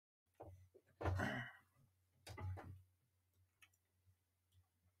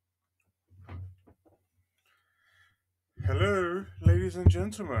Ladies and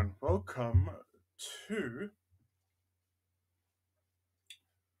gentlemen, welcome to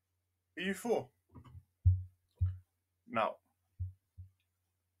EU4. Now,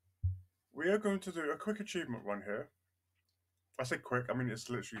 we are going to do a quick achievement run here. I say quick, I mean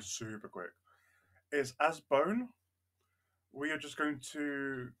it's literally super quick. It's as bone. We are just going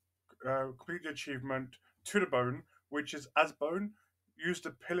to complete the achievement to the bone, which is as bone. Use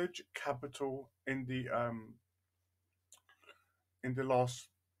the pillage capital in the last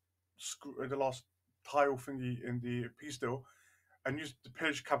the last tile thingy in the piece deal, and use the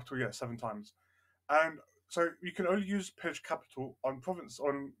pillage capital 7 times. And so you can only use pillage capital on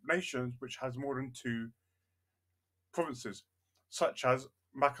nations which has more than two provinces, such as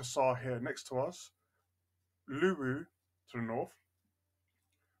Makassar here next to us, Luwu to the north,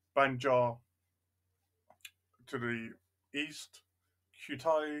 Banjar to the east,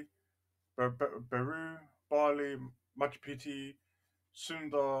 Kutai, Beru, Bali, Machu Picchu,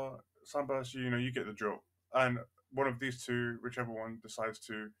 Sunda, Samba. So you get the drill. And one of these two, take, whichever one decides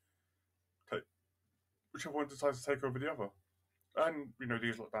to take over the other, and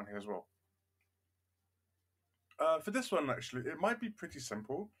these look down here as well. For this one, actually, it might be pretty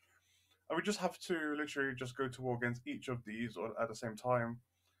simple. And we just have to literally just go to war against each of these or at the same time.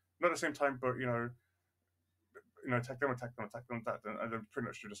 Not at the same time, but attack them, attack them, attack them, attack them, and then pretty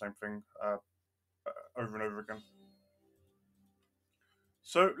much do the same thing over and over again.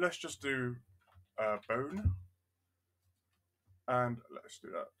 So let's just do bone, and let's do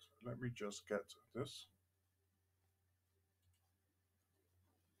that. Let me just get this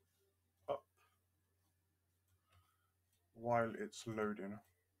up while it's loading.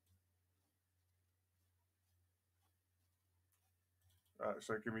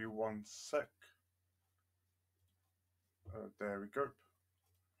 So give me 1 sec. There we go.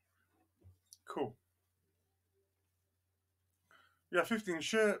 Cool. Yeah, 15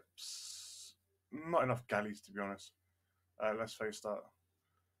 ships. Not enough galleys, to be honest. Let's face that.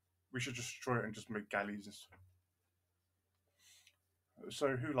 We should just destroy it and just make galleys.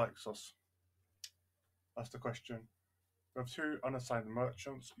 So, who likes us? That's the question. We have 2 unassigned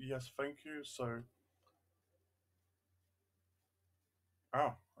merchants. Yes, thank you. So,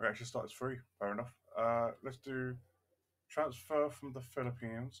 we actually start as free. Fair enough. Let's do transfer from the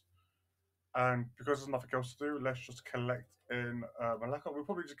Philippines. And because there's nothing else to do, let's just collect in Malacca. We'll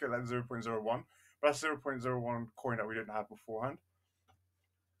probably just get like 0.01, but that's 0.01 coin that we didn't have beforehand.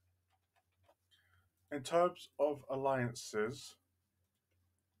 In terms of alliances,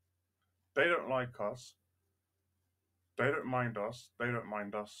 they don't like us. They don't mind us. They don't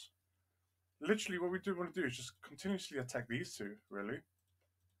mind us. Literally, what we do want to do is just continuously attack these two, really.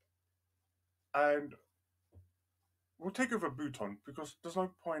 And we'll take over Bhutan because there's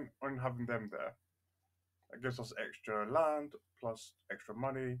no point on having them there. It gives us extra land plus extra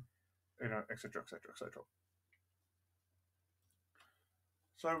money, etc., etc., etc.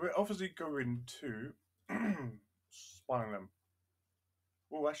 So we're obviously going to spy on them.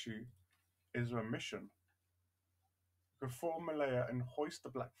 Oh, actually, is a mission. Reform Malaya and hoist the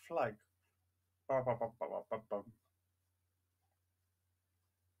black flag. Ba, ba, ba, ba, ba, ba, ba.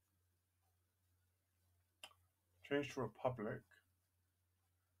 Change to Republic.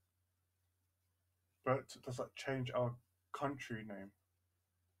 But does that change our country name?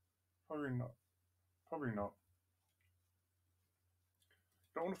 Probably not. Probably not.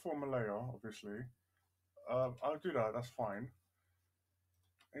 Don't want to form Malaya, obviously. I'll do that. That's fine.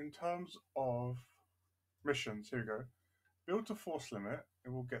 In terms of missions, here we go. Build to force limit.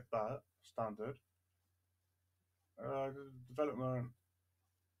 It will get that standard. Development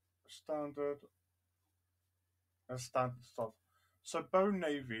standard. Standard stuff. So Bow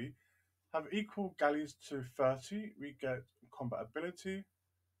Navy have equal galleys to 30. We get combat ability.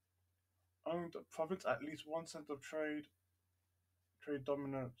 Owned province at least 1 cent of trade. Trade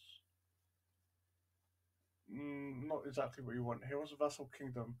dominance. Not exactly what you want here. What's a vassal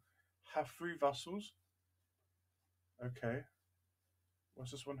kingdom? Have 3 vassals. Okay.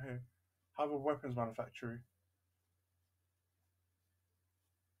 What's this one here? Have a weapons manufactory.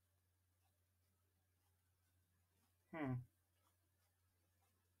 Hmm.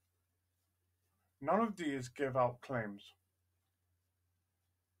 None of these give out claims.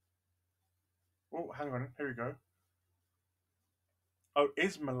 Oh, hang on. Here we go. Oh,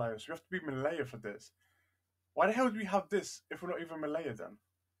 is Malaya. So we have to be Malaya for this. Why the hell do we have this if we're not even Malaya then?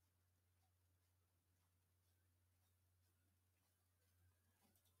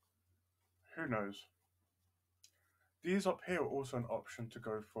 Who knows? These up here are also an option to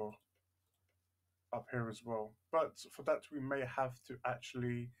go for up here as well. But for that, we may have to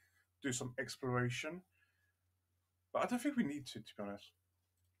actually do some exploration. But I don't think we need to be honest.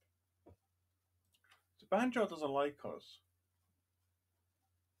 The Banjo doesn't like us,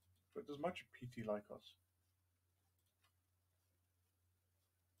 but does Machu PT like us?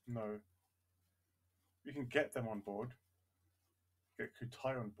 No. We can get them on board. Get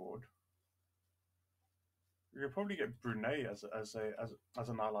Kutai on board. We could probably get Brunei as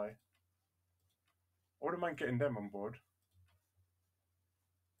an ally. I wouldn't mind getting them on board.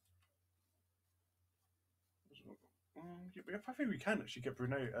 Yeah, I think we can actually get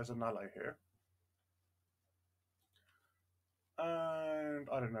Brunei as an ally here. And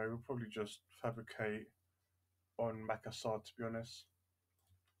I don't know, we'll probably just fabricate on Makassar to be honest.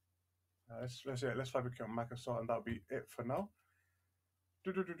 Let's fabricate on Makassar and that'll be it for now.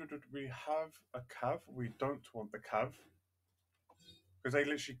 We have a cav. We don't want the cav because they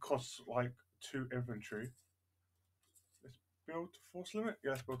literally cost like 2 inventory. Let's build a force limit.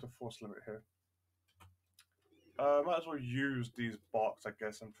 Yeah, let's build a force limit here. Might as well use these barks, I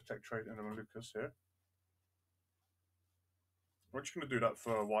guess, and protect trade in the Moluccas here. We're just going to do that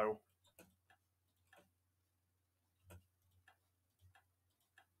for a while.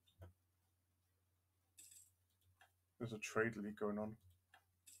 There's a trade league going on.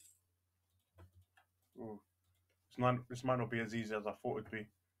 Ooh. This might not be as easy as I thought it'd be.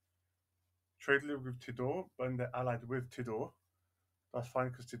 Trade league with Tidor, and they're allied with Tidor. That's fine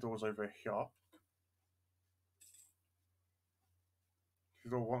because Tidor's over here.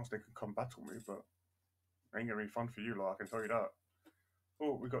 Tidor wants they can come battle me, but it ain't gonna be fun for you lot, I can tell you that.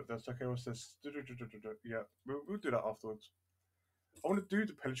 Oh, we got this. Okay, what's this? Yeah, we'll do that afterwards. I want to do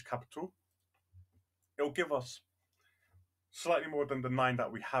the pillage capital. It'll give us slightly more than the 9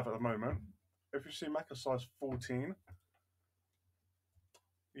 that we have at the moment. If you see Makassar is 14,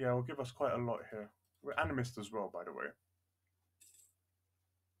 yeah, it'll give us quite a lot here. We're animist as well, by the way.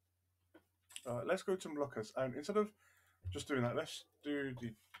 Let's go to Moluccas, and instead of just doing that, let's do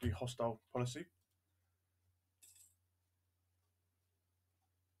the hostile policy.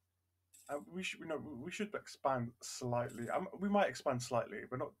 We should expand slightly. We might expand slightly,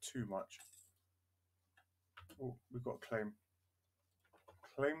 but not too much. Oh, we've got claim.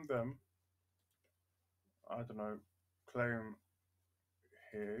 Claim them. I don't know. Claim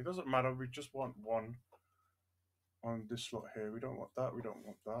here. It doesn't matter. We just want one on this slot here. We don't want that. We don't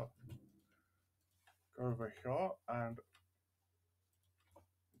want that. Go over here and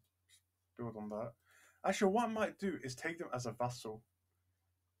build on that. Actually, what I might do is take them as a vassal.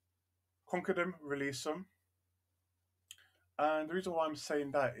 Conquer them, release them. And the reason why I'm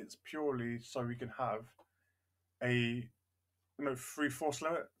saying that is purely so we can have a free force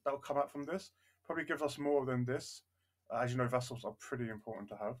limit that will come out from this. Probably gives us more than this. As you know, vassals are pretty important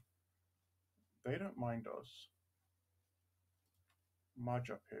to have. They don't mind us.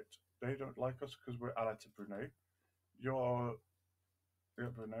 Maja Pit. They don't like us because we're allied to Brunei. You're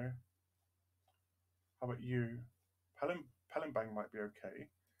Brunei. How about you? Palembang might be okay.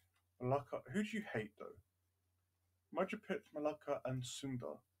 Malacca. Who do you hate though? Majapahit, Malacca, and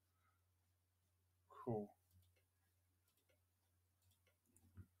Sunda. Cool.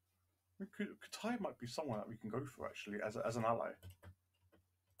 Katai might be someone that we can go for actually as an ally.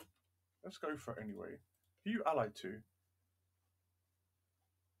 Let's go for it anyway. Who are you allied to?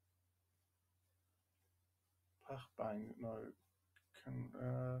 Pahbang, no.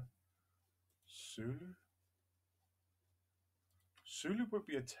 Sulu? Sulu would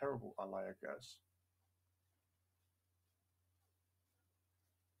be a terrible ally, I guess.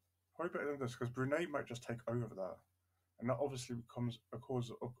 Probably better than this because Brunei might just take over that, and that obviously becomes a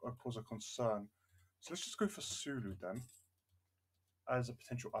cause of concern. So let's just go for Sulu then, as a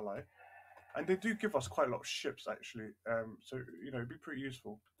potential ally. And they do give us quite a lot of ships actually, so it'd be pretty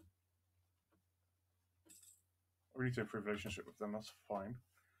useful. We need to improve relationship with them. That's fine.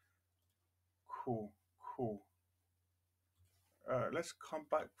 Cool. Let's come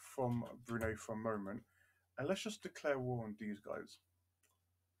back from Brunei for a moment, and let's just declare war on these guys.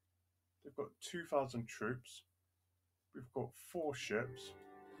 They've got 2,000 troops. We've got 4 ships.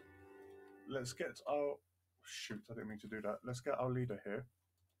 Let's get our... Shoot, I didn't mean to do that. Let's get our leader here.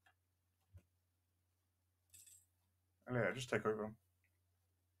 And yeah, just take over him.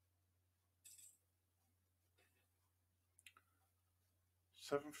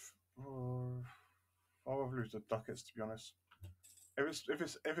 I'll rather lose the ducats, to be honest. If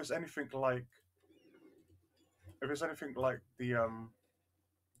it's anything like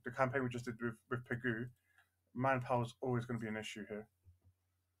the campaign we just did with Pegu, manpower is always going to be an issue here.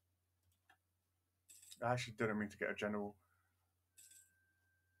 I actually didn't mean to get a general.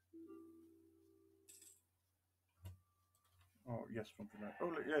 Oh yes, from Brunei.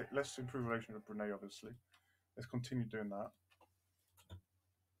 Oh yeah, let's improve relations with Brunei, obviously. Let's continue doing that.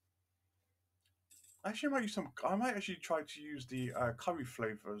 Actually, I might use some. I might actually try to use the curry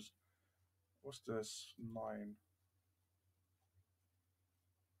flavors. What's this? 9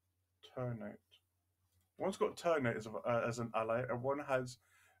 ternate. One's got ternate as an ally, and one has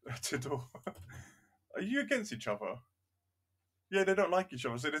Tidal. Are you against each other? Yeah, they don't like each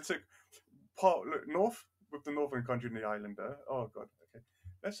other, so they took part look, north with the northern country and the islander. Oh god. Okay,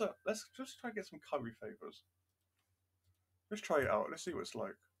 let's just try to get some curry flavors. Let's try it out. Let's see what it's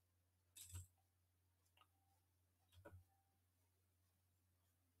like.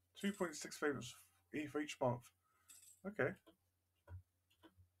 2.6 favors for each month. Okay,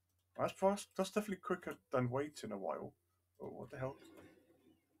 that's fast. That's definitely quicker than waiting a while. Oh, what the hell?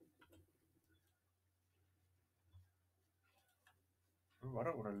 Ooh, I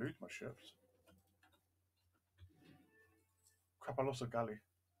don't want to lose my ships. Crap, I lost a galley.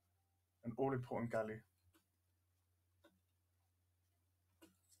 An all important galley.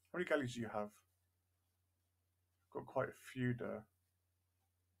 How many galleys do you have? Got quite a few there.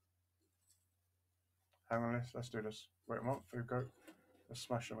 Hang on, let's do this. Wait a month, there we go. Let's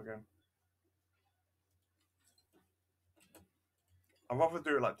smash them again. I'd rather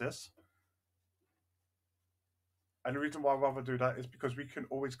do it like this. And the reason why I'd rather do that is because we can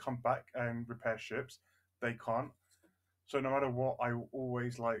always come back and repair ships. They can't. So no matter what, I will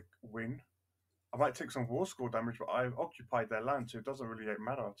always like win. I might take some war score damage, but I've occupied their land, so it doesn't really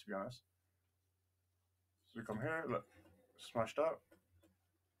matter, to be honest. So we come here, look, smashed out.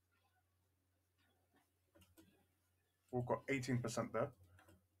 We've got 18% there.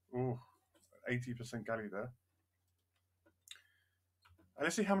 Ooh, 80% galley there. And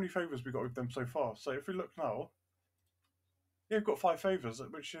let's see how many favours we got with them so far. So if we look now, yeah, we've got 5 favours,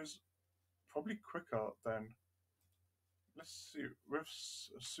 which is probably quicker than. Let's see, with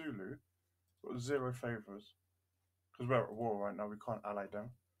Sulu, we've got 0 favours. Because we're at war right now, we can't ally them.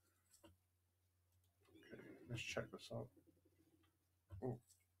 Okay, let's check this out. Oh.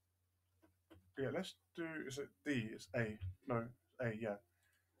 Yeah, let's do. Is it D? It's A. No, A, yeah.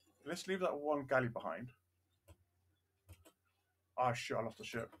 Let's leave that one galley behind. Ah, shit, I lost a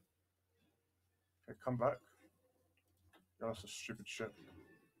ship. Okay, come back. You lost a stupid ship.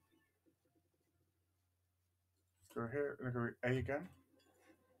 Go here, and go A again.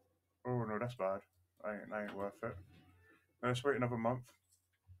 Oh, no, that's bad. That ain't worth it. Now, let's wait another month.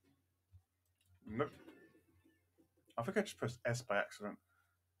 Nope. I think I just pressed S by accident.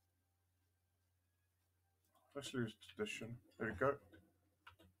 Let's lose tradition. There we go.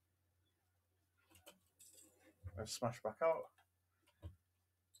 Let's smash back out.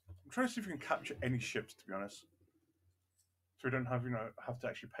 I'm trying to see if we can capture any ships, to be honest. So we don't have, have to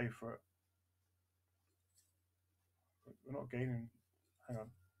actually pay for it. We're not gaining. Hang on.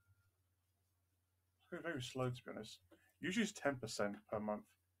 It's very slow, to be honest. Usually it's 10% per month.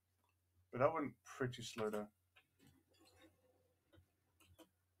 But that went pretty slow there.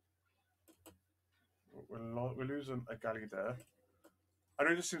 We're losing a galley there. I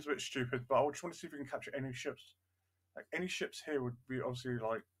know this seems a bit stupid, but I just want to see if we can capture any ships. Like any ships here would be obviously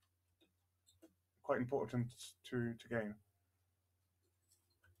like quite important to gain.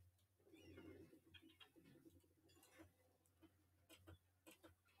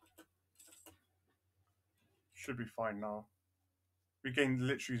 Should be fine now. We gained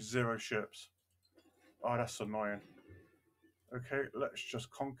literally 0 ships. Oh, that's annoying. Okay, let's just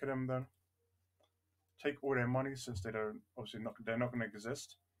conquer them then. Take all their money since they don't they're not going to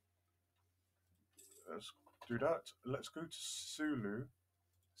exist. Let's do that. Let's go to Sulu.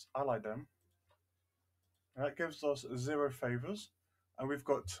 Let's ally them. And that gives us 0 favors, and we've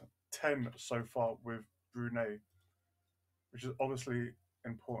got 10 so far with Brunei, which is obviously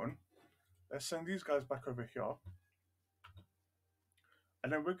important. Let's send these guys back over here,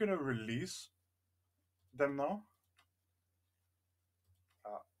 and then we're going to release them now.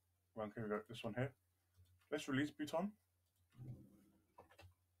 Okay, we got this one here. Let's release Bhutan.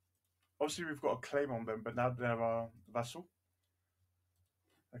 Obviously, we've got a claim on them, but now they're our vassal.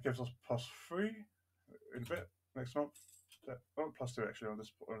 That gives us +3 in a bit next month. Oh, +2 actually on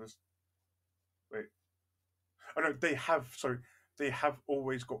this. Wait. Oh no, they have. Sorry, they have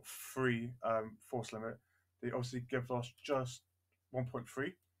always got 3 force limit. They obviously give us just 1.3,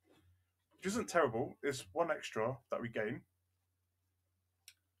 which isn't terrible. It's 1 extra that we gain.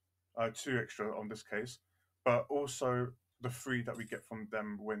 2 extra on this case, but also the 3 that we get from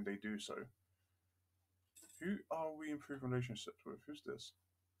them when they do so. Who are we improving relationships with? Who's this?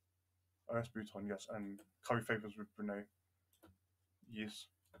 Oh, that's Bhutan, yes, and curry favors with Brunei. Yes.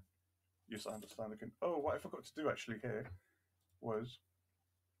 Yes, I understand again. Oh, what I forgot to do actually here was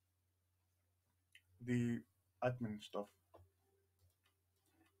admin stuff.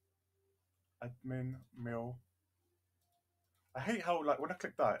 Admin, mill. I hate how, like, when I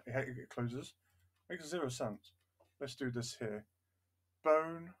click that, it closes. Makes 0 sense. Let's do this here.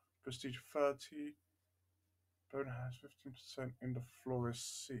 Bone, prestige 30. Bone has 15% in the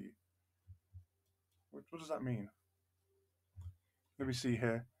florist C. What does that mean? Let me see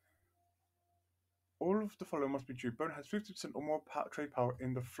here. All of the following must be true. Bone has 50% or more trade power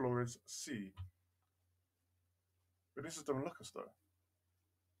in the florist C. But this is the Moluccas though.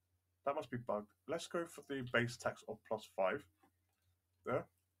 That must be bugged. Let's go for the base tax of +5. There.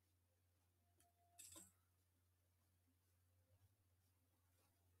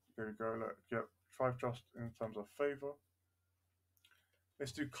 There we go. Look, yep, 5 just in terms of favor.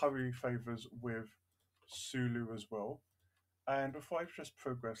 Let's do curry favors with Sulu as well. And before I press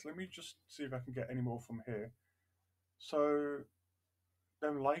progress, let me just see if I can get any more from here. So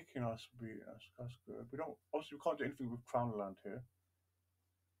them liking us would be that's good. We don't obviously we can't do anything with Crown Land here.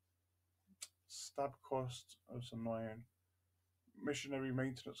 Stab cost is annoying. Missionary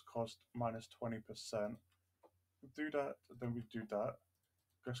maintenance cost -20%. We do that, then we do that.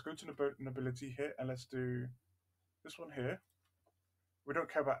 Let's go to nobility here and let's do this one here. We don't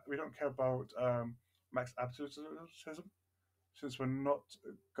care about max absolutism since we're not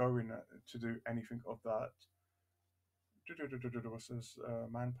going to do anything of that. What's this?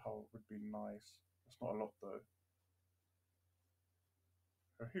 Manpower would be nice. That's not a lot though.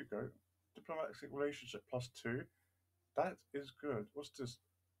 Oh, here you go. Diplomatic relationship +2. That is good. What's this?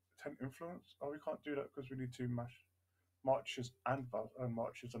 10 influence? Oh, we can't do that because we need to marches and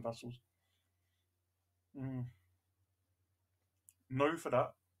vassals. No for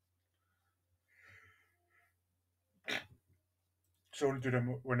that. So I'll do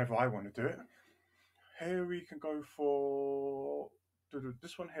them whenever I want to do it. Here we can go for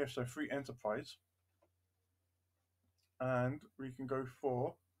this one here, so free enterprise. And we can go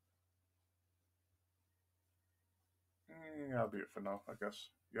for that'll be it for now, I guess.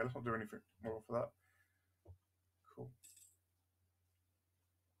 Yeah, let's not do anything more for that. Cool.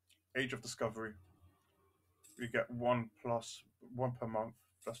 Age of Discovery. We get 1 per month.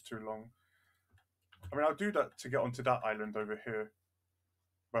 That's too long. I mean, I'll do that to get onto that island over here,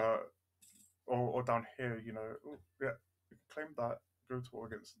 but or down here, you know. Ooh, yeah, we can claim that, go to war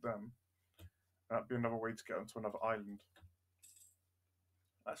against them. That'd be another way to get onto another island.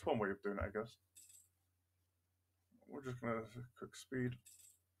 That's one way of doing it, I guess. We're just gonna quick speed.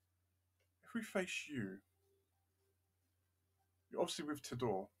 If we face you, obviously with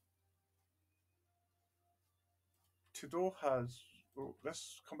Tidor. Tidor has. Oh,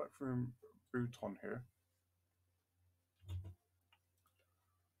 let's come back from Bhutan here.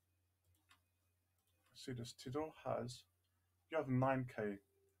 See this. Tidor has. You have 9k.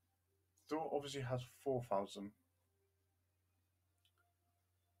 Tidor obviously has 4,000.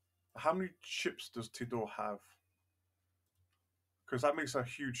 How many ships does Tidor have? Because that makes a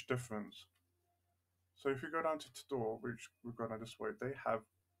huge difference. So if you go down to Tidor, which we're going down this way, they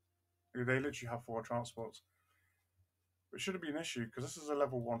literally have 4 transports. It shouldn't be an issue because this is a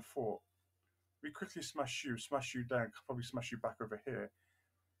level 1 fort. We quickly smash you down, probably smash you back over here.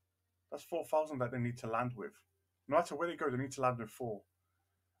 That's 4,000 that they need to land with. No matter where they go, they need to land with 4.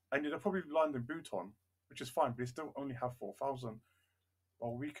 And they'll probably land in Bhutan, which is fine, but they still only have 4,000.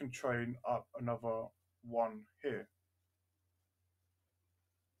 Well, we can train up another 1 here.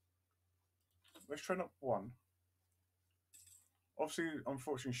 Let's train up 1. Obviously,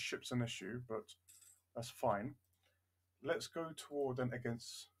 unfortunately, ship's an issue, but that's fine. Let's go toward then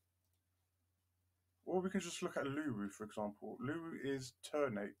against. Or we can just look at Luru, for example. Luru is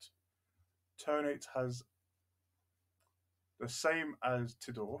Ternate. Ternate has the same as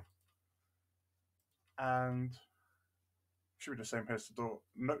Tidor. And should be the same here as Tidor.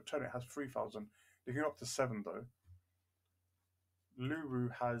 No, Ternate has 3,000. They can go up to 7 though. Luru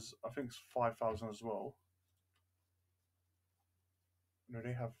has, I think, 5,000 as well. No,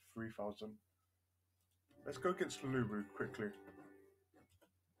 they have 3,000. Let's go against Luru quickly.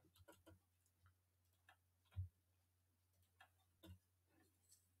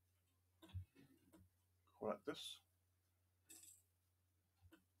 Like this.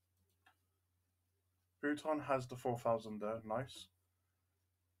 Bhutan has the 4,000 there, nice.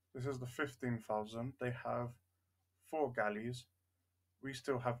 This is the 15,000. They have 4 galleys. We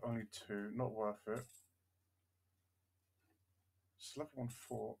still have only 2, not worth it. It's level 1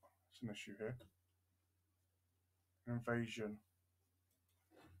 fort. It's an issue here. Invasion.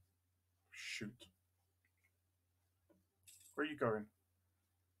 Shoot. Where are you going?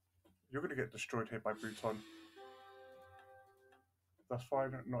 You're going to get destroyed here by Bhutan. That's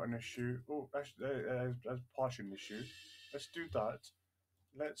fine, not an issue. Oh, actually, that's partially an issue. Let's do that.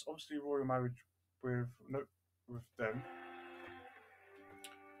 Let's obviously royal marriage with no with them.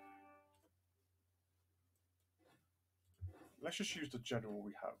 Let's just use the general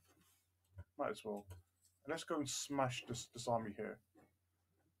we have. Might as well. And let's go and smash this army here.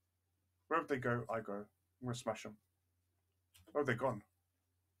 Wherever they go, I go. I'm gonna smash them. Oh, they're gone.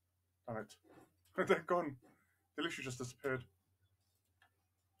 Damn it. They're gone. They literally just disappeared.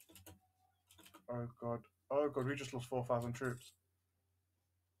 Oh god. Oh god, we just lost 4,000 troops.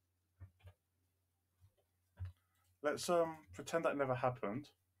 Let's pretend that never happened.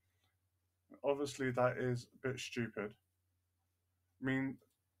 Obviously that is a bit stupid. I mean,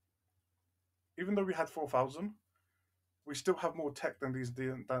 even though we had 4,000, we still have more tech than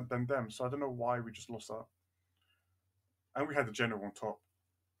than them, so I don't know why we just lost that. And we had the general on top.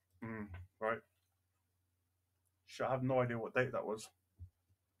 Right. Shit, I have no idea what date that was.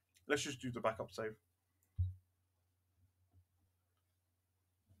 Let's just do the backup save.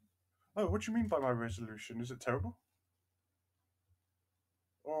 Oh, what do you mean by my resolution? Is it terrible?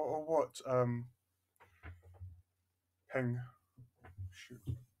 Or what? Peng. Shoot.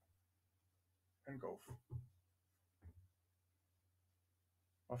 Golf.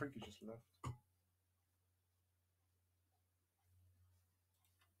 I think he just left.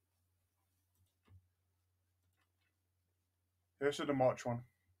 Here's the March one.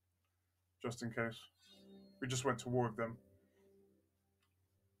 Just in case. We just went to war with them.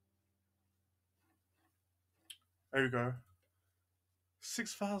 There you go.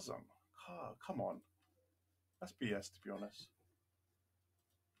 6,000. Oh, come on. That's BS, to be honest.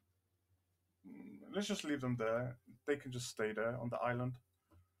 Let's just leave them there. They can just stay there on the island.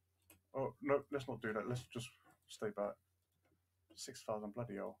 Oh, no, let's not do that. Let's just stay back. 6,000,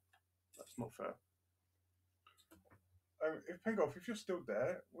 bloody hell. That's not fair. If Pengolf, if you're still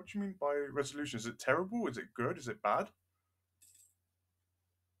there, what do you mean by resolution? Is it terrible? Is it good? Is it bad?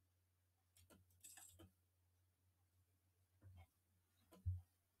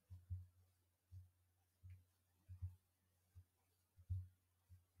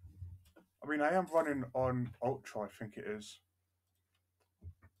 I mean, I am running on Ultra, I think it is.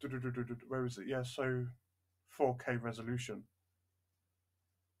 Where is it? Yeah, so 4K resolution.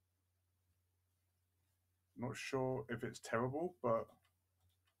 Not sure if it's terrible, but.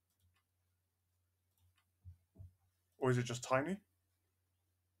 Or is it just tiny?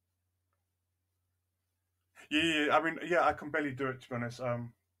 Yeah, I mean, yeah, I can barely do it, to be honest. To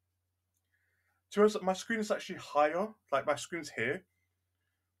be honest, my screen is actually higher. Like, my screen's here,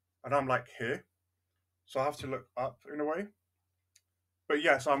 and I'm like here. So I have to look up in a way. But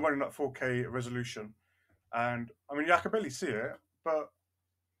yeah, so I'm running at 4K resolution. And I mean, yeah, I can barely see it, but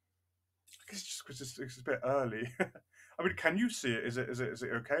I guess just because it's a bit early. I mean, can you see it? Is it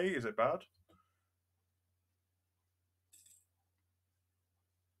okay? Is it bad?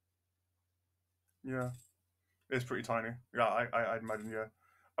 Yeah, it's pretty tiny. Yeah, I imagine. Yeah,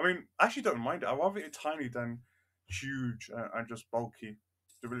 I mean, I actually don't mind it. I rather it tiny than huge and just bulky.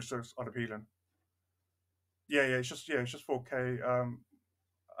 It really looks unappealing. Yeah, it's just 4K.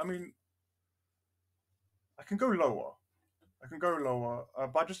 I mean, I can go lower. I can go lower,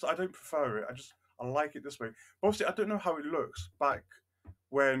 but I don't prefer it. I like it this way. But obviously, I don't know how it looks back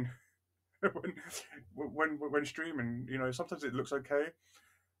when when when streaming. You know, sometimes it looks okay.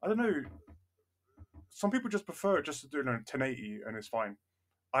 I don't know. Some people just prefer it just to do 1080 and it's fine.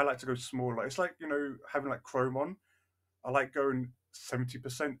 I like to go smaller. It's like having like Chrome on. I like going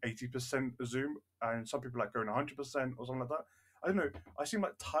 70%, 80% zoom, and some people like going 100% or something like that. I don't know. I seem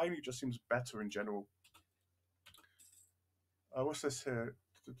like tiny just seems better in general. What's this here?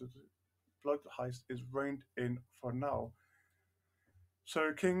 Blood heist is reined in for now.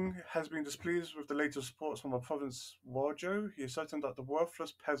 So King has been displeased with the latest reports from the province Warjo. He is certain that the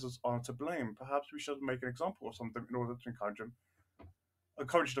worthless peasants are to blame. Perhaps we should make an example of something in order to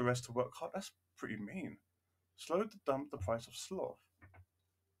encourage the rest to work hard. That's pretty mean. Slow to dump the price of sloth.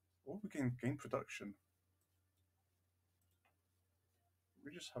 Or we can gain production.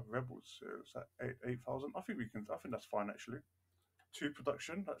 We just have rebels. So it's at 8,000. I think we can. I think that's fine actually. 2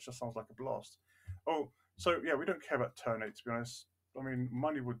 production. That just sounds like a blast. Oh, so yeah, we don't care about turn 8 to be honest. I mean,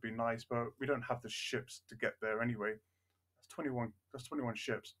 money would be nice, but we don't have the ships to get there anyway. That's 21. That's 21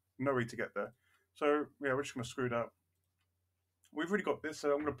 ships. No way to get there. So yeah, we're just gonna screw that. We've already got this,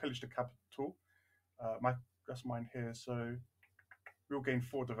 so I'm gonna pillage the capital. That's mine here. So we'll gain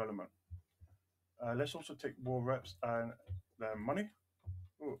 4 development. Let's also take war reps and their money.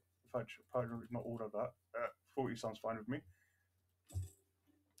 Oh, in fact, probably not all of that. 40 sounds fine with me.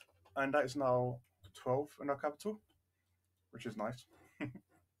 And that is now 12 in our capital, which is nice.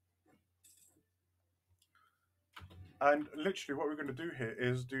 And literally, what we're going to do here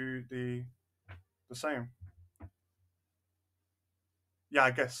is do the same. Yeah,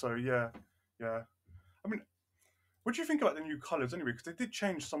 I guess so. Yeah, yeah. I mean, what do you think about the new colors anyway? Because they did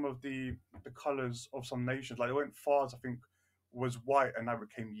change some of the colors of some nations. Like, they went far as I think was white, and now it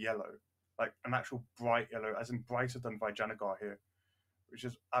became yellow, like an actual bright yellow, as in brighter than Vijanagar here, which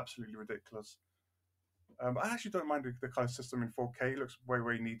is absolutely ridiculous. I actually don't mind the color system in 4K. It looks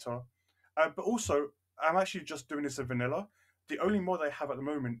way neater. But also, I'm actually just doing this in vanilla. The only mod I have at the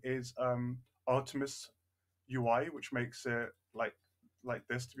moment is Artemis UI, which makes it like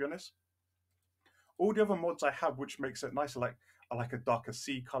this. To be honest, all the other mods I have, which makes it nicer, like I like a darker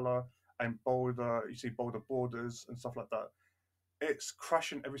sea color and bolder. You see bolder borders and stuff like that. It's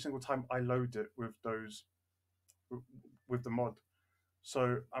crashing every single time I load it with those with the mod.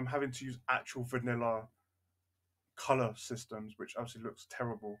 So I'm having to use actual vanilla color systems, which obviously looks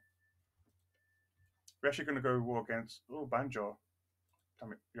terrible. We're actually going to go war against Banjo.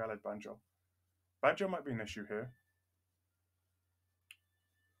 Damn it, you allied Banjo. Banjo might be an issue here,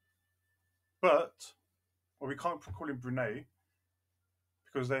 but we can't call in Brunei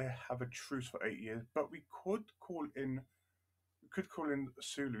because they have a truce for 8 years. But we could call in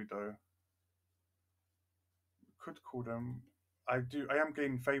Sulu though. We could call them. I am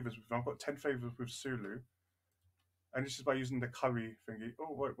gaining favors with them. I've got 10 favors with Sulu, and this is by using the curry thingy.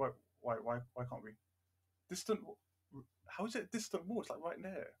 Oh wait, why can't we? Distant. How is it distant war? It's like right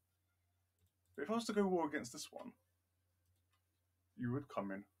there. But if I was to go war against this one, you would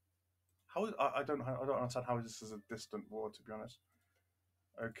come in. I don't understand how this is a distant war, to be honest.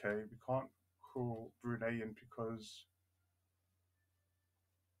 Okay, we can't call Brunei in because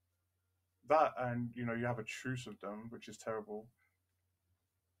that, and you have a truce with them, which is terrible.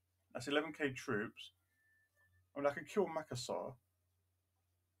 That's 11k troops. I mean, I can kill Makassari.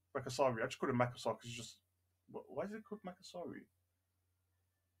 I just call it Makassar because it's just. Why is it called Makassari?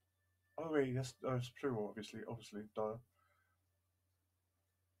 Oh wait, yes, it's plural, obviously, duh.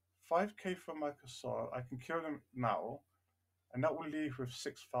 5k for Makassar. I can kill them now, and that will leave with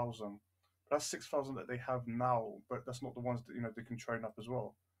 6,000. That's 6,000 that they have now, but that's not the ones that they can train up as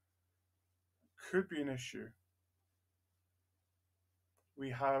well. Could be an issue. We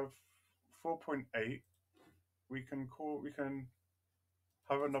have 4.8. We can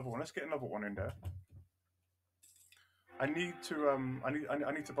have another one. Let's get another one in there. I need to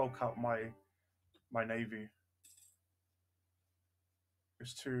I need to bulk out my navy.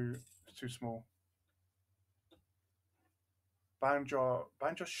 It's too small.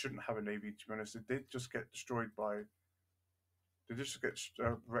 Banja shouldn't have a navy, to be honest. It did just get destroyed by. They just get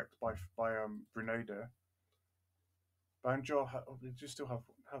wrecked by Brunei there. They just still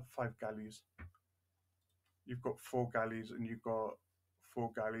have 5 galleys. You've got 4 galleys, and you've got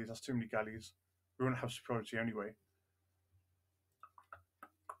 4 galleys. That's too many galleys. We won't have superiority anyway.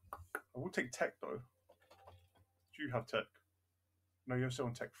 I will take tech though. Do you have tech? No, you're still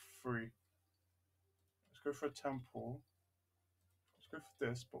on tech 3. Let's go for a temple. Let's go for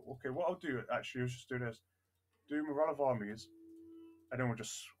this. But okay, what I'll do actually is just do this. Do morale of armies, and then we'll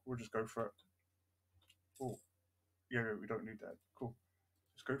just go for it. Oh, yeah, we don't need that. Cool.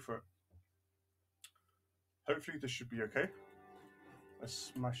 Let's go for it. Hopefully this should be okay. Let's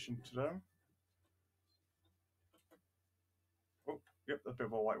smash into them. Oh, yep, a bit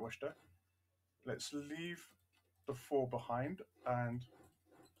of a whitewash there. Let's leave the 4 behind and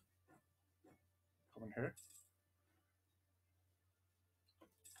come in here.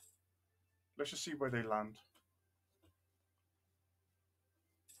 Let's just see where they land.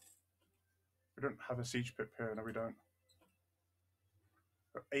 We don't have a siege pip here. No, we don't.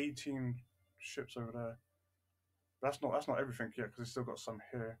 Got 18 ships over there. That's not everything yet because we still got some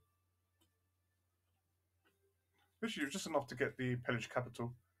here. Literally, just enough to get the pillage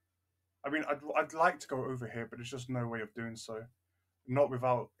capital. I mean, I'd like to go over here, but there's just no way of doing so. Not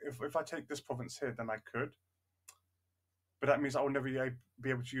without if I take this province here, then I could. But that means I will never be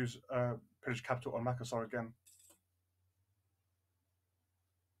able to use pillage capital on Makassar again.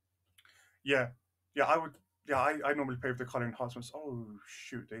 Yeah, yeah, I would. Yeah, I normally play with the color enhancements. Oh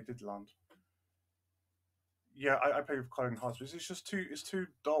shoot, they did land. Yeah, I play with color enhancements. It's just too. It's too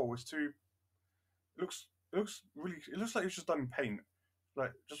dull. It's too. It looks really. It looks like it's just done in paint.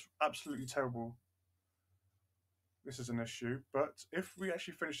 Like just absolutely terrible. This is an issue. But if we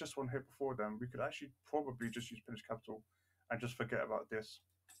actually finish this one here before then, we could actually probably just use pillage capital and just forget about this.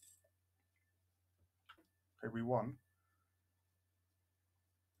 Okay, we won.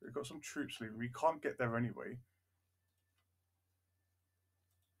 We've got some troops leaving. We can't get there anyway.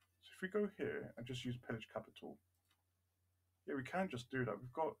 So if we go here and just use pillage capital. Yeah, we can just do that.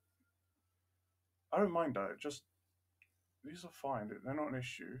 We've got. I don't mind that. Just these are fine. They're not an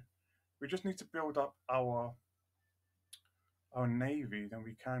issue. We just need to build up our navy. Then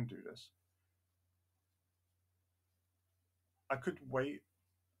we can do this. I could wait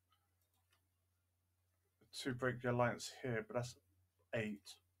to break the alliance here, but that's 8.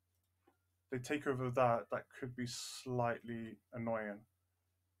 They take over that. That could be slightly annoying.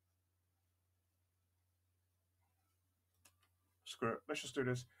 Screw it. Let's just do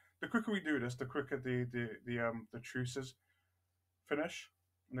this. The quicker we do this, the quicker the truces finish,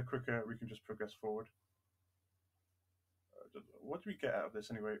 and the quicker we can just progress forward. What do we get out of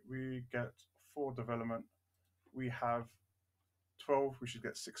this anyway? We get 4 development. We have 12. We should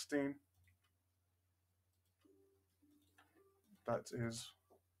get 16. That is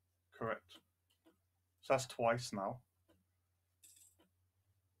correct. So that's twice now.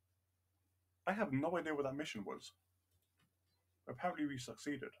 I have no idea what that mission was. Apparently we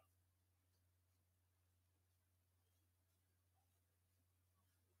succeeded.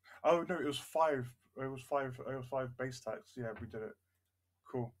 Oh no, it was 5. It was 5. It was 5 base tax. Yeah, we did it.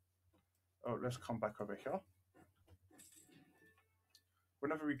 Cool. Oh, let's come back over here.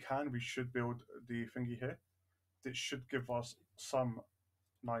 Whenever we can, we should build the thingy here. It should give us some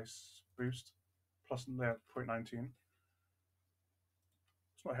nice boost. Plus, there, 0.19.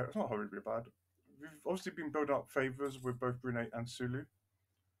 It's not horribly bad. We've obviously been building up favors with both Brunei and Sulu.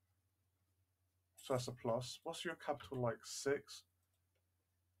 So that's a plus. What's your capital like? 6,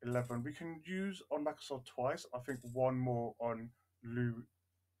 11. We can use on Microsoft twice. I think one more on Luru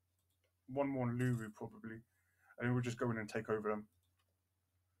probably, and then we'll just go in and take over them.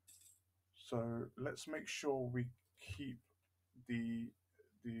 So let's make sure we keep the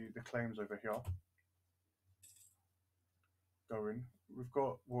claims over here going. We've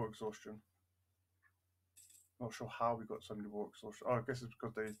got war exhaustion. Not sure how we got so many war exhaustion. Oh, I guess it's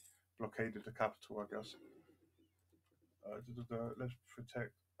because they blockaded the capital, I guess. Let's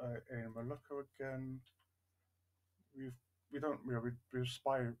protect in Malacca again. We're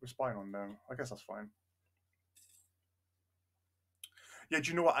spying on them. I guess that's fine. Yeah, do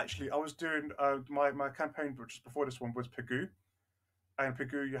you know what? Actually, I was doing my campaign just before this one was Pegu, and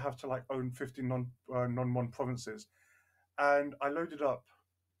Pegu you have to like own 50 non-mon provinces, and I loaded up.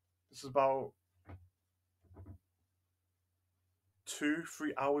 This is about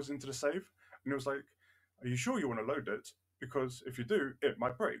 2-3 hours into the save, and it was like, "Are you sure you want to load it? Because if you do, it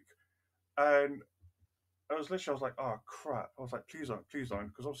might break." And I was like, "Oh crap!" I was like, "Please don't,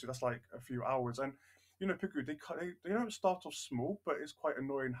 because obviously that's like a few hours." And you know, Piku, they don't start off small, but it's quite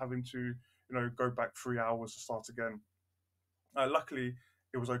annoying having to go back 3 hours to start again. Luckily,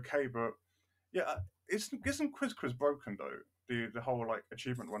 it was okay, but yeah, isn't Quiz broken though? The whole like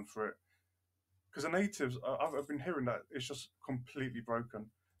achievement one for it, because the natives, I've been hearing that it's just completely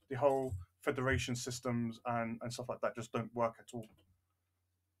broken. The whole federation systems and stuff like that just don't work at all.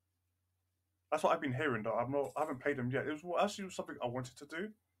 That's what I've been hearing though. I haven't paid them yet. It was actually something I wanted to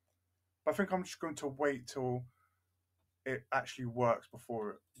do, but I think I'm just going to wait till it actually works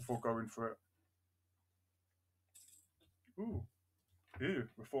before going for it. Ooh, ew,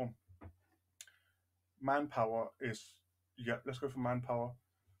 reform. Manpower is yeah. Let's go for manpower.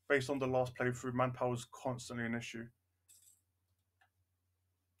 Based on the last playthrough, manpower is constantly an issue.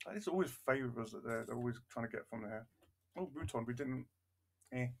 It's always favors that they're always trying to get from there. Oh, Bhutan, we didn't.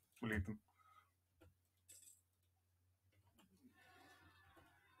 We'll leave them.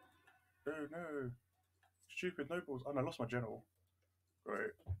 Oh no, stupid nobles. Oh no, I lost my general.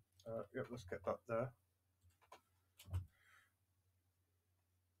 Great. Yep, let's get that there.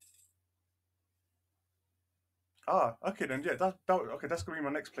 Ah, okay then. Yeah, okay. That's gonna be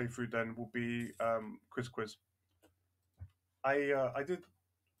my next playthrough. Then will be quiz. I did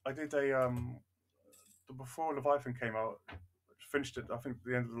a before Leviathan came out, finished it. I think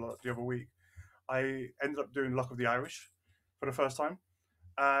the end of the other week. I ended up doing Luck of the Irish for the first time,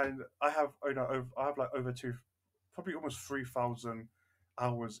 and I have I have like over probably almost 3,000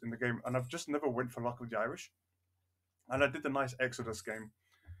 hours in the game, and I've just never went for Luck of the Irish. And I did the nice Exodus game,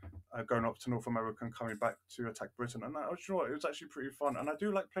 going up to North America and coming back to attack Britain. And you know what, it was actually pretty fun. And I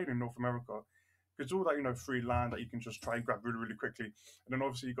do like playing in North America because all that free land that you can just try and grab really really quickly. And then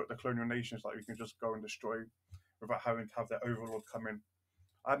obviously you got the colonial nations that you can just go and destroy without having to have their overlord come in.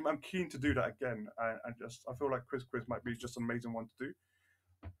 I'm keen to do that again, and just I feel like quiz might be just an amazing one to do.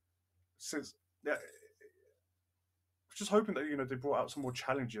 Since yeah, just hoping that they brought out some more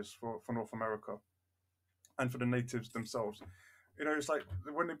challenges for North America and for the natives themselves. It's like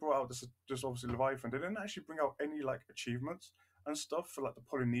when they brought out this just obviously Leviathan, they didn't actually bring out any like achievements and stuff for like the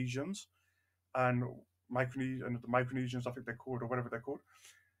Polynesians and Micronesian, the Micronesians, I think they're called, or whatever they're called.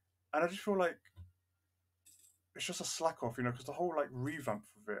 And I just feel like it's just a slack off, because the whole like revamp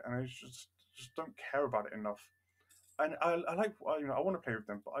of it, and I just don't care about it enough. And I like, I want to play with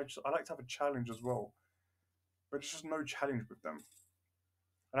them, but I like to have a challenge as well. But there's just no challenge with them.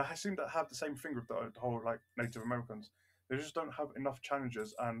 And I seem to have the same thing with the whole like Native Americans. They just don't have enough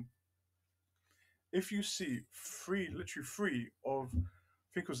challenges. And if you see literally three of,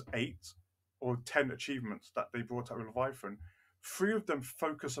 I think it was 8 or 10 achievements that they brought out with Leviathan, 3 of them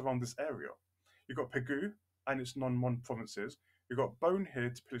focus around this area. You've got Pegu and its non-Mon provinces. You've got Bone here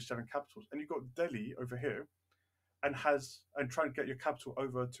to pillage 7 capitals, and you've got Delhi over here, and try and get your capital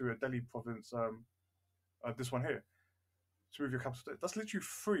over to a Delhi province. This one here to move your capital. That's literally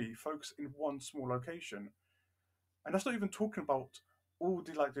 3 focus in one small location, and that's not even talking about all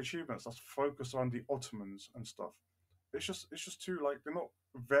the like the achievements that's focused around the Ottomans and stuff. It's just too like they're not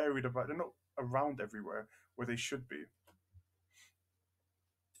varied about. They're not around everywhere where they should be.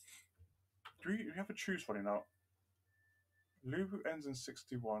 Do you have to choose funny now? Lubu ends in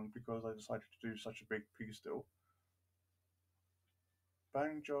 61 because I decided to do such a big peace deal.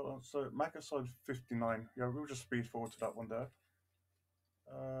 Banjo, so Makasod 59. Yeah, we'll just speed forward to that one there.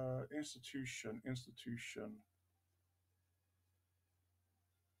 Institution.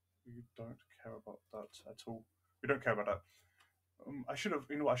 We don't care about that at all. We don't care about that. I should have,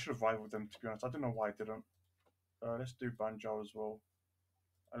 I should have rivaled them to be honest. I don't know why I didn't. Let's do Banjo as well.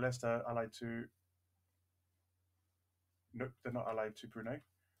 Unless they're allied to. Nope, they're not allied to Brunei.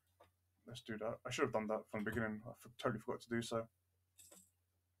 Let's do that. I should have done that from the beginning. I totally forgot to do so.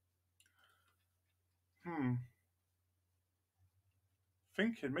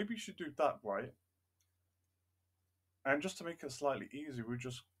 Thinking maybe you should do that, right? And just to make it slightly easier, we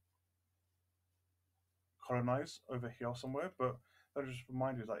just colonize over here somewhere. But that just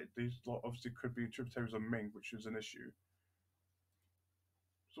remind you that these obviously could be tributaries of Ming, which is an issue.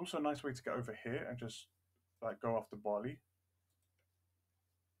 It's also a nice way to get over here and just like go after Bali.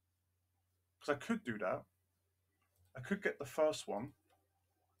 Because I could do that. I could get the first one.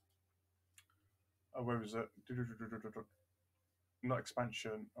 Where is it? Not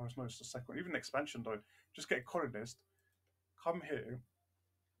expansion. Oh, it's not. It's the second one. Even expansion though. Just get a colonist. Come here.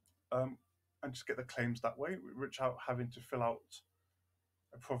 Um, and just get the claims that way, without having to fill out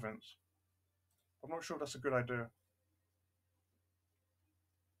a province. I'm not sure that's a good idea.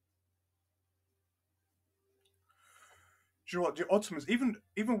 Do you know what? The Ottomans, even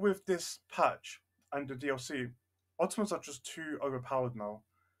with this patch and the DLC, Ottomans are just too overpowered now.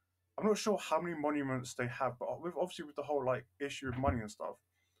 I'm not sure how many monuments they have, but with the whole like issue of money and stuff,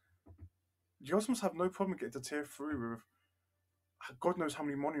 the Ottomans have no problem getting to tier 3 with God knows how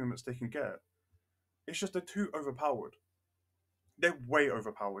many monuments they can get. It's just they're too overpowered. They're way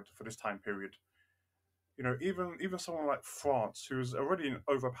overpowered for this time period. Even someone like France, who is already an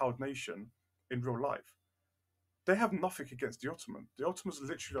overpowered nation in real life, they have nothing against the Ottoman. The Ottomans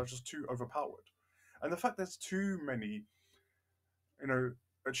literally are just too overpowered, and the fact there's too many,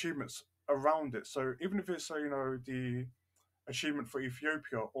 achievements around it. So even if it's the achievement for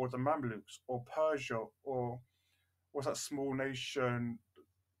Ethiopia or the Mamluks or Persia or what's that small nation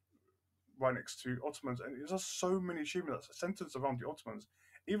right next to Ottomans, and there's just so many achievements that centered around the Ottomans,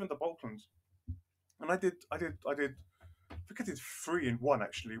 even the Balkans. And I think I did 3 in 1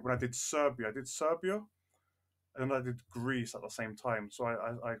 actually. When I did Serbia, and then I did Greece at the same time. So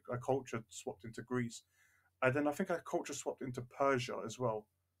I culture swapped into Greece, and then I think I culture swapped into Persia as well.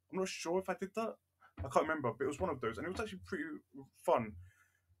 I'm not sure if I did that. I can't remember, but it was one of those, and it was actually pretty fun.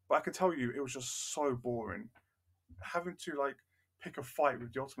 But I can tell you, it was just so boring having to like pick a fight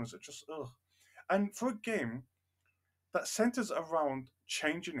with the Ottomans. It just ugh. And for a game that centers around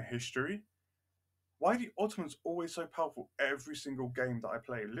changing history, why are the Ottomans always so powerful every single game that I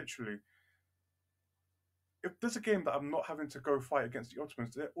play? Literally, if there's a game that I'm not having to go fight against the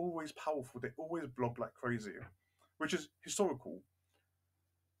Ottomans, they're always powerful. They always blob like crazy, which is historical.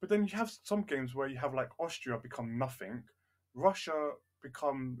 But then you have some games where you have like Austria become nothing, Russia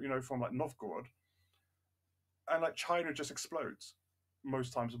become from like Novgorod, and like China just explodes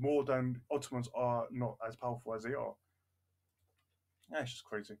most times more than Ottomans are not as powerful as they are. Yeah, it's just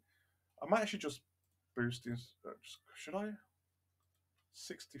crazy. I might actually just boost this. Should I?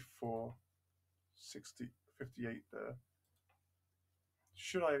 64, 60, 58 there.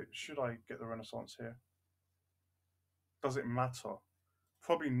 Should I get the Renaissance here? Does it matter?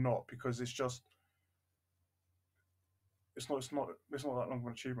 Probably not, because it's not that long of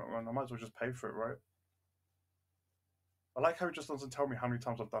an achievement run. I might as well just pay for it, right? I like how it just doesn't tell me how many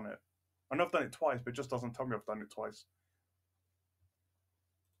times I've done it. I know I've done it twice, but it just doesn't tell me I've done it twice.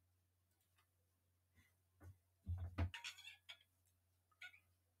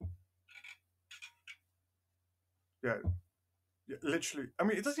 Yeah, yeah, literally. I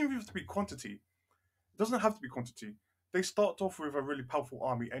mean, it doesn't even have to be quantity. It doesn't have to be quantity. They start off with a really powerful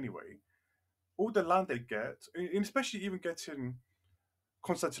army anyway. All the land they get, and especially even getting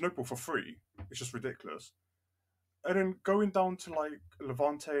Constantinople for free, it's just ridiculous. And then going down to like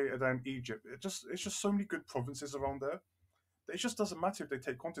Levante and then Egypt, it's just so many good provinces around there that it just doesn't matter if they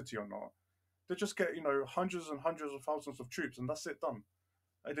take quantity or not. They just get hundreds and hundreds of thousands of troops, and that's it done.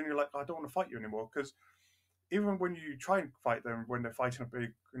 And then you're like, I don't want to fight you anymore because even when you try and fight them when they're fighting a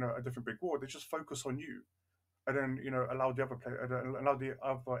big, a different big war, they just focus on you, and then allow the other play, allow the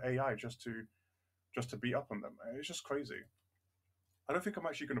other AI just to beat up on them. It's just crazy. I don't think I'm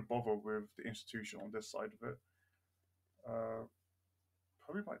actually going to bother with the institution on this side of it. Uh,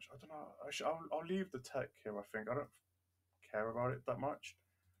 Probably much. I don't know. I'll leave the tech here. I think I don't care about it that much.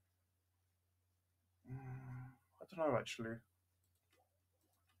 I don't know actually.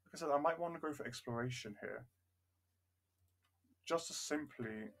 Like I said, I might want to go for exploration here, just to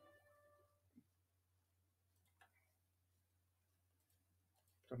simply.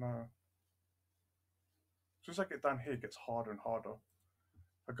 Don't know. As soon as I get down here, it gets harder and harder.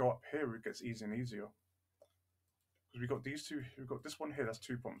 If I go up here, it gets easier and easier. Because we got these two. We got this one here. That's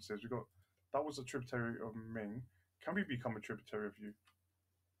two provinces. We got that was a tributary of Ming. Can we become a tributary of you?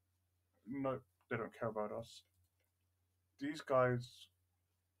 No, they don't care about us. These guys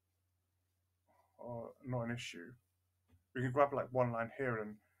are not an issue. We can grab like one line here,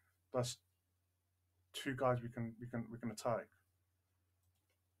 and that's two guys we can attack.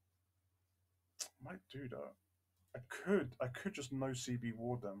 Might do that. I could just no CB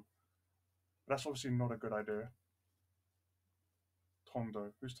ward them. But that's obviously not a good idea.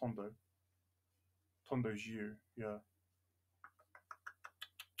 Tondo. Who's Tondo? Tondo's you. Yeah.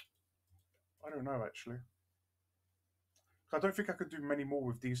 I don't know actually. I don't think I could do many more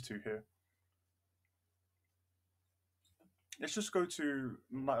with these two here. Let's just go to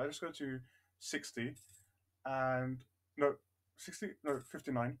let's go to 60 and no 60 no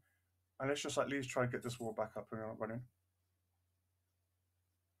 59 and let's just at least try and get this wall back up and running.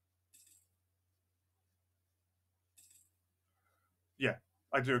 Yeah,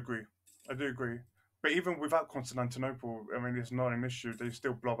 I do agree. I do agree. But even without Constantinople, I mean, it's not an issue. They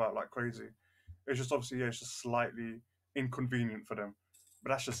still blob out like crazy. It's just obviously, yeah, it's just slightly inconvenient for them. But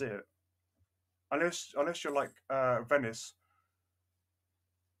that's just it. Unless you're like Venice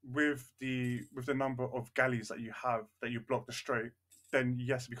with the number of galleys that you have that you block the strait, then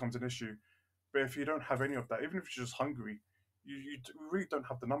yes, it becomes an issue. But if you don't have any of that, even if you're just Hungary, you really don't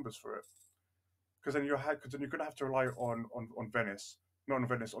have the numbers for it. Because then you're gonna have to rely on Venice, not on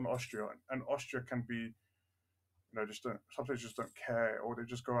Venice, on Austria, and Austria can be just don't sometimes just don't care, or they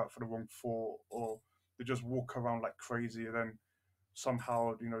just go out for the wrong fort, or they just walk around like crazy, and then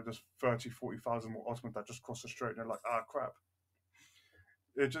somehow there's 30, 40,000 more Ottomans that just cross the strait, and they're like, ah, crap.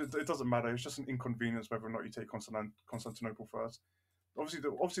 It doesn't matter. It's just an inconvenience whether or not you take Constantinople first. Obviously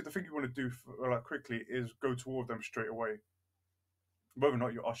the thing you want to do like quickly is go toward them straight away, whether or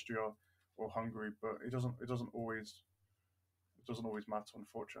not you're Austria or Hungary, but it doesn't always matter,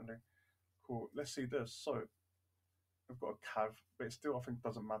 unfortunately. Cool. Let's see this. So we've got a cav, but it still I think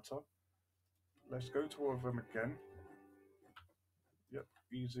doesn't matter. Let's go toward them again. Yep,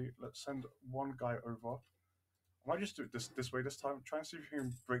 easy. Let's send one guy over. I might just do it this way this time. Try and see if you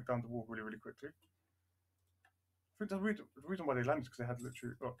can break down the wall really, really quickly. I think the reason why they landed is because they had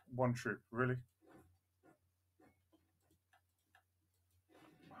literally one troop. Really,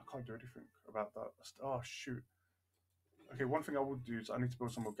 I can't do anything about that. Oh shoot. Okay, one thing I would do is I need to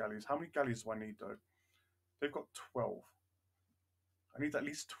build some more galleys. How many galleys do I need though? They've got 12. I need at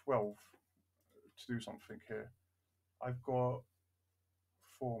least 12 to do something here. I've got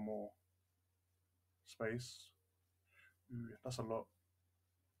four more space. Ooh, that's a lot.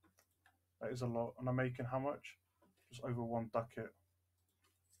 That is a lot. And I'm making how much? Just over one ducat.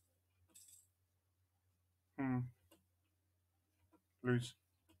 Hmm. Lose.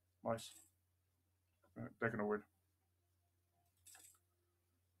 Nice. They're gonna win.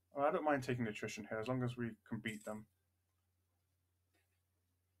 I don't mind taking attrition here as long as we can beat them.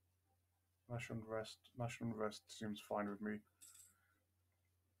 National rest. National rest seems fine with me.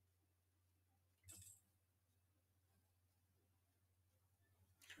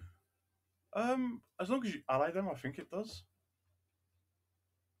 As long as you ally them, I think it does.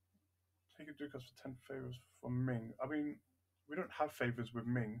 Take a ducats for 10 favors from Ming. I mean, we don't have favors with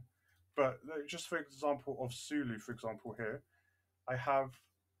Ming, but just for example of Sulu, for example, here, I have.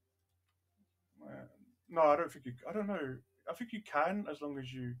 Uh, no, I don't think you. I don't know. I think you can as long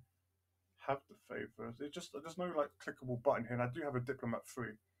as you have the favors. It just there's no like clickable button here, and I do have a diplomat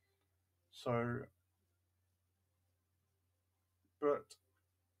free. So But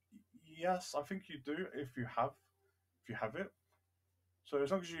yes, I think you do if you have it. So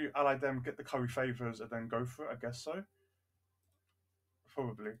as long as you ally them, get the curry favors, and then go for it, I guess so.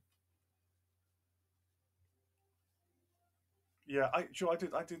 Probably. Yeah, I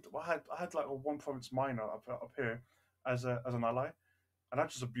did. I had like a one province minor up here as an ally, and I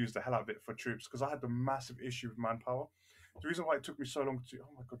just abused the hell out of it for troops because I had the massive issue with manpower. The reason why it took me so long to,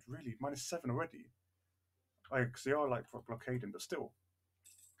 oh my god, really, -7 already. Like, because they are like for blockading, but still,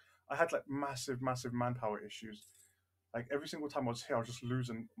 I had like massive manpower issues. Like every single time I was here, I was just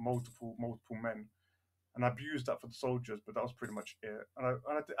losing multiple men, and I abused that for the soldiers. But that was pretty much it.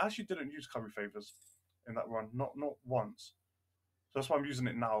 Actually didn't use curry favors in that run, not once. So that's why I'm using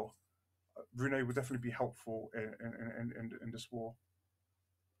it now. Brunei would definitely be helpful in this war.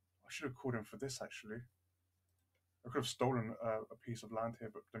 I should have called him for this actually. I could have stolen a piece of land here,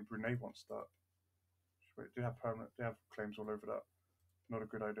 but then Brunei wants that. Wait, they have permanent. They have claims all over that. Not a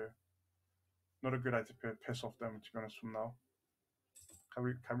good idea. Not a good idea to piss off them. To be honest, from now,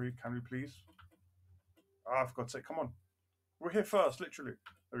 can we please? Ah, for God's sake, come on. We're here first, literally.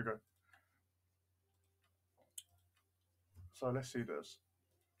 There we go. So let's see this.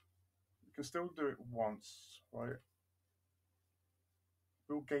 We can still do it once, right?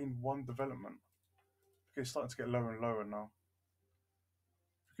 We'll gain one development. Okay, it's starting to get lower and lower now.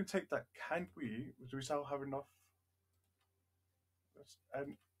 If we can take that, can we? Do we still have enough? Let's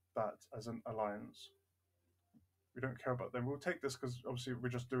end that as an alliance. We don't care about them. We'll take this because obviously we're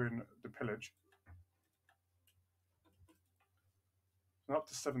just doing the pillage. So up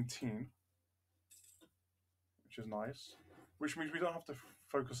to 17, which is nice. Which means we don't have to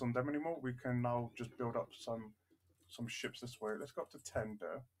focus on them anymore. We can now just build up some ships this way. Let's go up to 10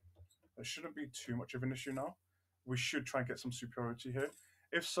 there. There shouldn't be too much of an issue now. We should try and get some superiority here.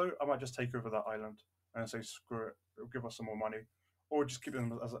 If so, I might just take over that island and say screw it. It'll give us some more money, or just keep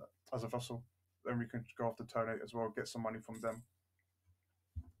them as a vessel. Then we can go after turn 8 as well, get some money from them.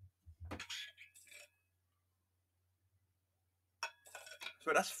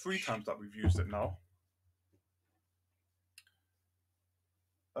 So that's 3 times that we've used it now.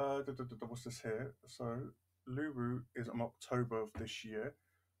 What's this here? So Luru is in October of this year.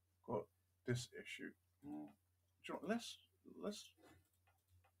 Got this issue. You know, let's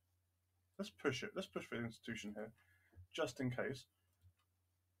push it. Let's push for the institution here, just in case.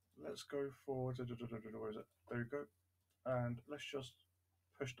 Let's go for where is it? There we go. And let's just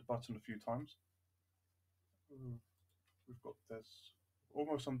push the button a few times. Ooh, we've got this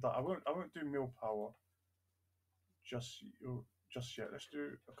almost on that. I won't do mill power just just yet. Let's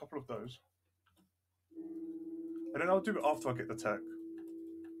do a couple of those, and then I'll do it after I get the tech.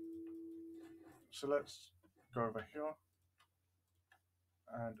 So let's go over here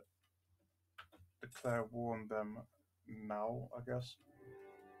and declare war on them now, I guess.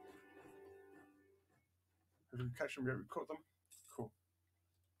 If we catch them, yeah, we caught them. Cool.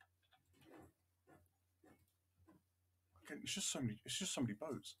 Okay, it's just so many. It's just so many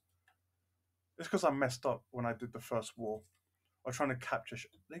boats. It's because I messed up when I did the first war. I was trying to capture.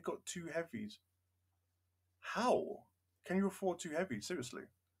 They got 2 heavies. How can you afford 2 heavies? Seriously.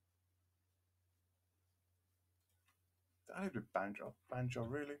 Allied with Banjo. Banjo,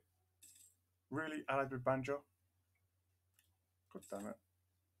 really? Really allied with Banjo? God damn it.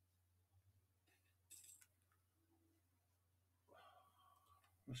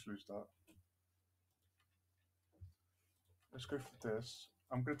 Let's lose that. Let's go for this.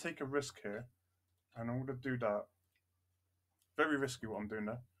 I'm going to take a risk here, and I'm going to do that. Very risky what I'm doing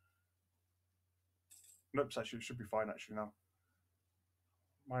there. Nope, actually, it should be fine actually now.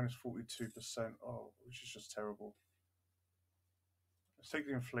 -42%. Oh, which is just terrible. Let's take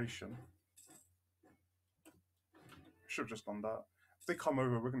the inflation. Should have just done that. If they come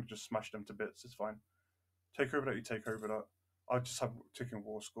over, we're going to just smash them to bits. It's fine. Take over that, you take over that. I'll just have ticking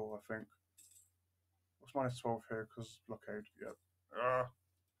war score, I think. What's -12 here? Because blockade. Yep.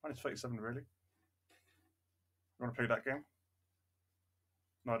 -37, really? You want to play that game?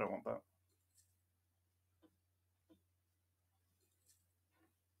 No, I don't want that.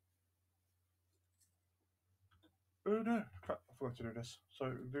 Oh no, crap, I forgot to do this.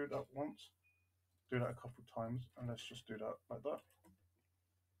 So do that once, do that a couple of times, and let's just do that like that.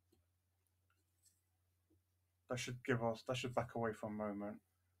 That should back away for a moment.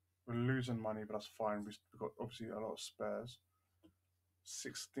 We're losing money, but that's fine. We've got obviously a lot of spares.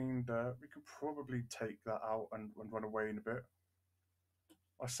 16 there. We could probably take that out and run away in a bit.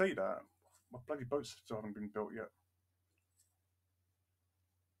 I say that, my bloody boats still haven't been built yet.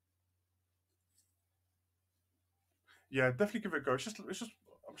 Yeah, definitely give it a go.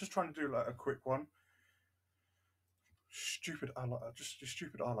 I'm just trying to do like a quick one. Stupid ally, just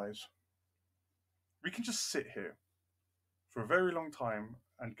stupid allies. We can just sit here for a very long time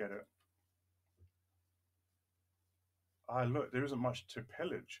and get it. Ah, look, there isn't much to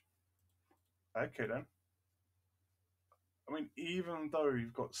pillage. Okay then. I mean, even though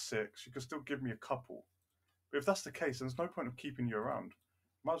you've got 6, you can still give me a couple. But if that's the case, then there's no point of keeping you around.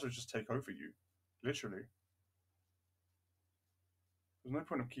 Might as well just take over you. Literally. There's no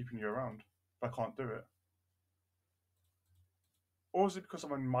point of keeping you around if I can't do it. Or is it because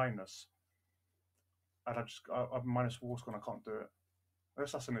I'm on minus? And I'm minus war score and I can't do it. I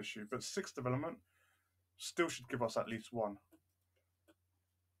guess that's an issue. But 6 development still should give us at least 1.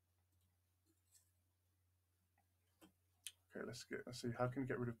 Okay, let's see. How can we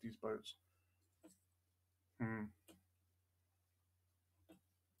get rid of these boats?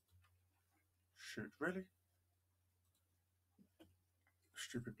 Shoot, really?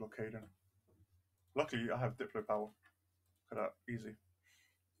 Stupid blockading. Luckily, I have Diplo power. Look at that, easy.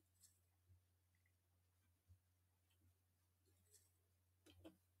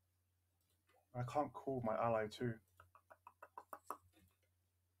 I can't call my ally too.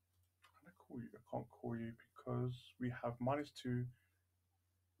 Can I call you? I can't call you because we have -2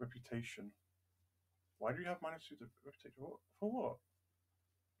 reputation. Why do you have -2 reputation? For what?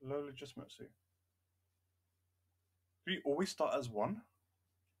 Low legitimacy. Do you always start as 1?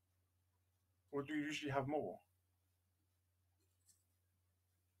 Or do you usually have more?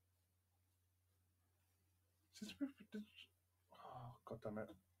 Since oh, god damn it.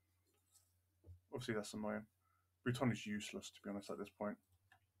 Obviously that's annoying. Bruton is useless to be honest at this point.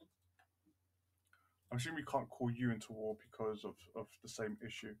 I'm assuming we can't call you into war because of the same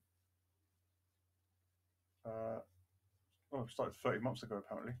issue. Oh, it started 30 months ago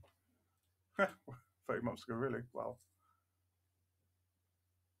apparently. 30 months ago, really? Wow.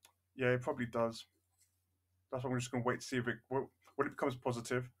 Yeah, it probably does. That's why we're just gonna wait to see if when it becomes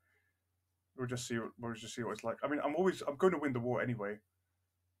positive. We'll just see what it's like. I mean, I'm going to win the war anyway.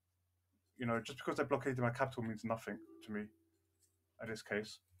 You know, just because they blockaded my capital means nothing to me. In this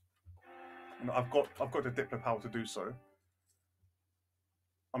case, you know, I've got the Diplo power to do so.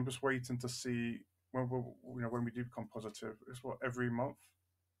 I'm just waiting to see when we do become positive. It's what, every month?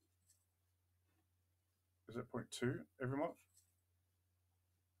 Is it 0.2 every month?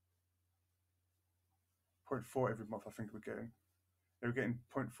 0.4 every month. I think we're getting. Yeah, we're getting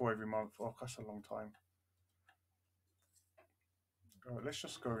 0.4 every month. Oh, that's a long time. Let's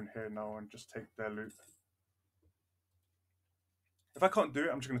just go in here now and just take their loot. If I can't do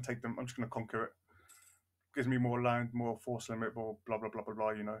it, I'm just going to take them. I'm just going to conquer it. Gives me more land, more force limit, blah blah blah blah blah blah.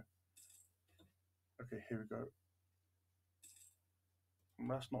 You know. Okay, here we go.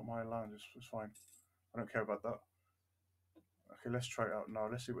 That's not my land. It's fine. I don't care about that. Okay, let's try it out now.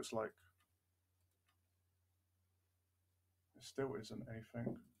 Let's see what it's like. It still isn't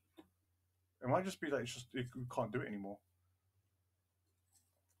anything. It might just be that we can't do it anymore.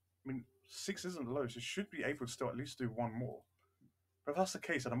 I mean, 6 isn't low, so it should be able to still at least do 1 more. But if that's the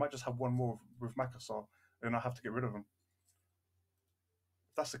case, then I might just have 1 more with Makassar, and I have to get rid of him.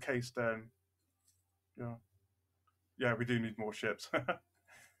 If that's the case, then yeah, we do need more ships.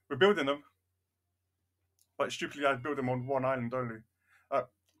 We're building them, but stupidly I build them on 1 island only.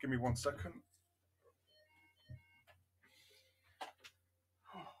 Give me 1 second.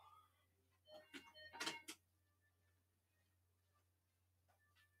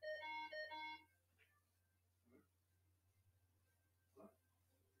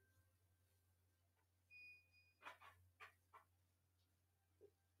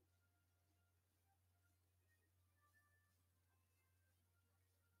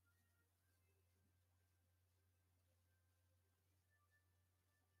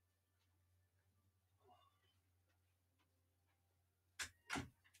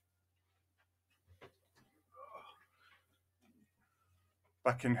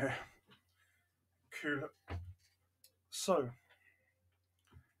 Back in here. Cool. So,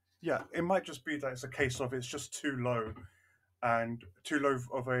 yeah, it might just be that it's a case of it's just too low and too low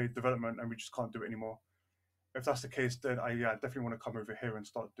of a development and we just can't do it anymore. If that's the case, then I definitely want to come over here and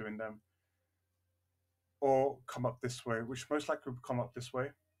start doing them. Or come up this way, which most likely would come up this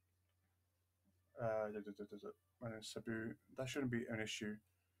way. Cebu, that shouldn't be an issue.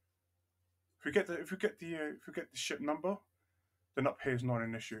 If we get the ship number, then up here is not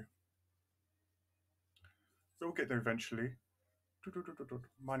an issue. We'll get there eventually.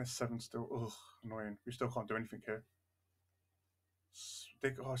 -7 still. Ugh, annoying. We still can't do anything here.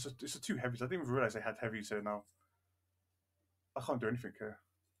 It's a 2 heavies. I didn't even realize they had heavies here now. I can't do anything here.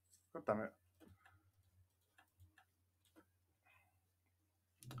 God damn it.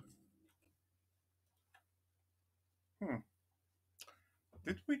 Hmm.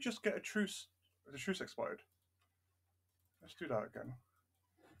 Did we just get a truce? The truce expired. Let's do that again.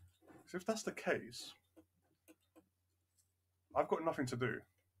 So if that's the case, I've got nothing to do.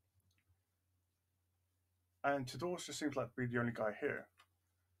 And Tidorus just seems like to be the only guy here.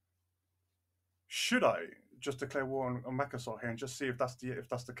 Should I just declare war on Makassar here and just see if that's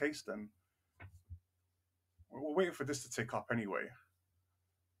the case? Then we're waiting for this to tick up anyway.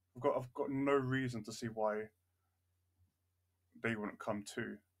 I've got no reason to see why they wouldn't come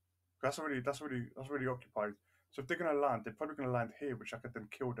too. That's already occupied. So if they're gonna land, they're probably gonna land here, which I could then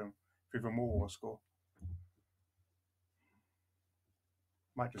kill them for even more war score.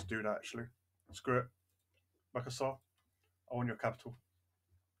 Might just do that actually. Screw it. Makassar, I want your capital.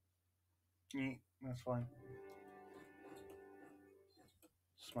 That's fine.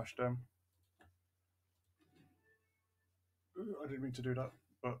 Smash them. Ooh, I didn't mean to do that,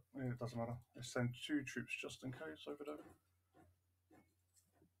 but it doesn't matter. Let's send 2 troops just in case over there.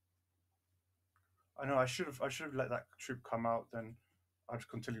 I know I should have let that troop come out. Then I'd just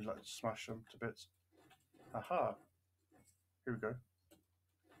continue to smash them to bits. Aha! Here we go.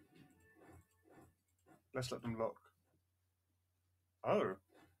 Let's let them lock. Oh,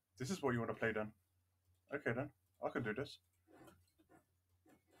 this is what you want to play then. Okay then, I can do this.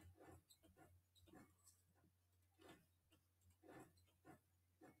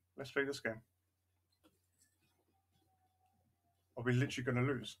 Let's play this game. Are we literally going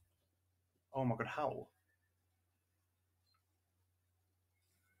to lose? Oh my god, how?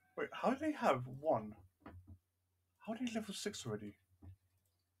 Wait, how do they have 1? How do you level 6 already?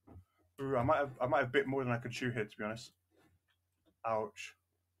 Ooh, I might have bit more than I could chew here, to be honest. Ouch.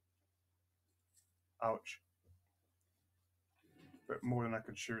 Ouch. Bit more than I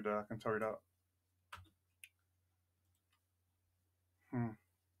could chew there, I can tell you that.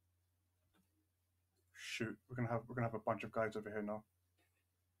 Shoot, we're gonna have a bunch of guys over here now.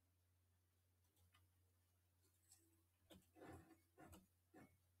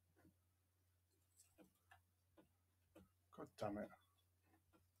 God damn it.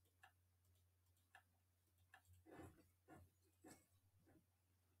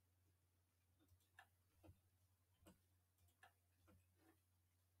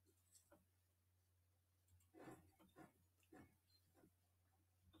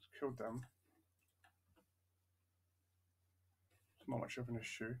 Let's kill them. It's not much of an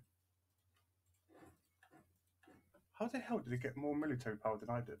issue. How the hell did he get more military power than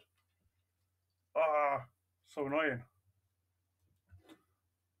I did? Ah, so annoying.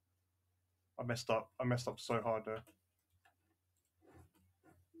 I messed up. I messed up so hard there.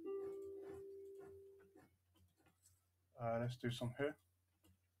 Let's do some here.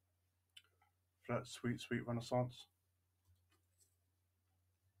 For that sweet, sweet renaissance.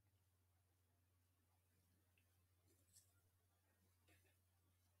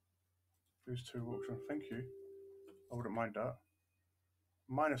 Boost 2 auction. Thank you. I wouldn't mind that.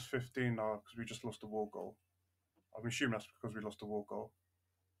 Minus 15 now because we just lost a war goal. I'm assuming that's because we lost a war goal.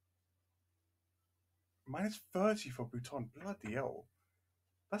 Minus 30 for Bhutan. Bloody hell.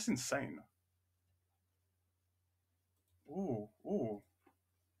 That's insane. Ooh, ooh.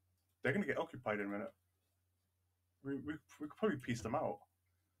 They're going to get occupied in a minute. We could probably piece them out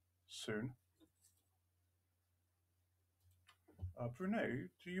soon. Brunei,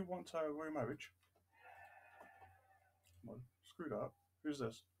 do you want a royal marriage? Come on, screw that. Who's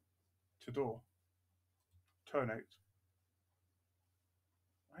this? Tidor. Turn 8.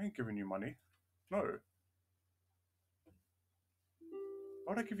 I ain't giving you money. No.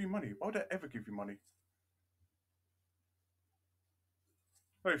 Why would I give you money? Why would I ever give you money?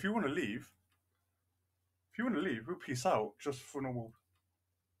 No, if you want to leave, we'll peace out just for normal,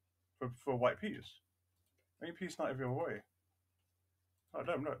 for white peace. Ain't peace not every other way. Oh,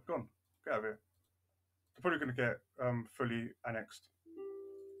 damn, no, gone. Get out of here. They're probably going to get fully annexed.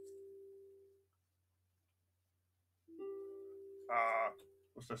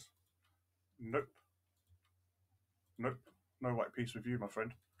 What's this? Nope. Nope. No white peace with you, my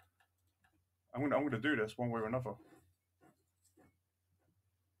friend. I'm gonna do this one way or another.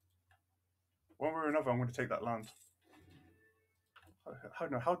 One way or another, I'm gonna take that land.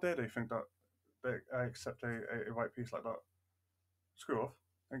 How dare they think that they accept a white peace like that? Screw off.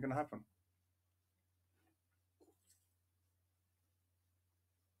 Ain't gonna happen.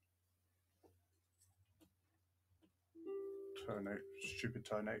 Turn 8. Stupid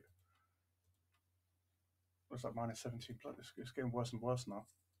turn 8. What's that? Minus 17 blood. It's getting worse and worse now.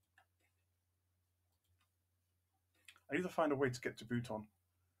 I need to find a way to get to Bhutan.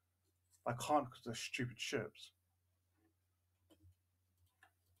 I can't because they're stupid ships.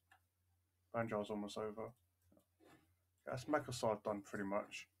 Banjar's almost over. That's Makassar done pretty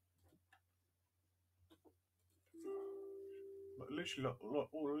much. Literally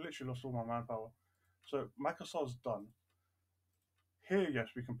lost all my manpower. So Makassar's done. Here, yes,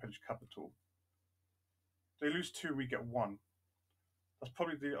 we can pillage capital. They lose 2, we get 1. That's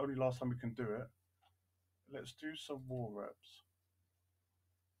probably the only last time we can do it. Let's do some war reps.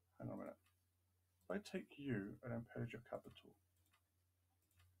 Hang on a minute. If I take you and then pillage your capital.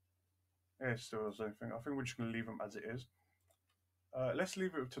 Yeah, it still does anything. I think we're just going to leave them as it is. Let's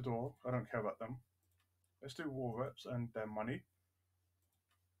leave it with Tador. I don't care about them. Let's do war reps and their money.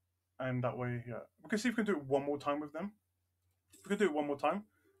 And that way, yeah. We can see if we can do it one more time with them. If we can do it one more time,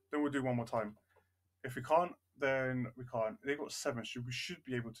 then we'll do one more time. If we can't, then we can't. They got 7, so we should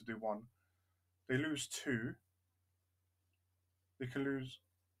be able to do 1. They lose 2. They can lose,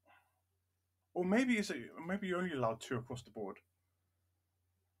 or maybe maybe you're only allowed 2 across the board.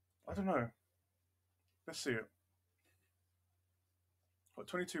 I don't know. Let's see it. Got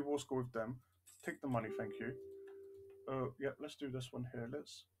 22 war score with them. Take the money, thank you. Oh yeah, let's do this one here.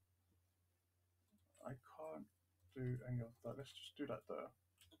 I can't do any of that. Let's just do that there.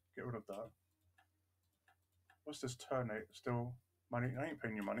 Get rid of that. What's this turnate? Still money? I ain't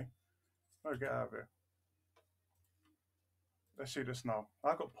paying you money. No, get out of here. Let's see this now.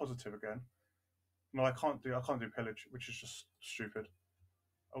 I got positive again. No, I can't do pillage, which is just stupid.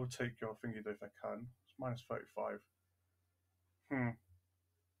 I would take your thingy though if I can. It's minus 35. And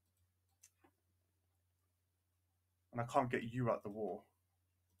I can't get you out the war.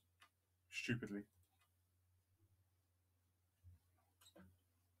 Stupidly.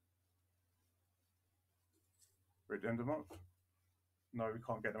 We're at the end of the month. No, we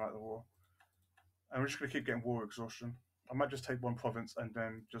can't get them out of the war. And we're just going to keep getting war exhaustion. I might just take one province and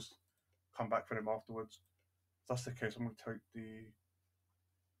then just come back for them afterwards. If that's the case, I'm going to take the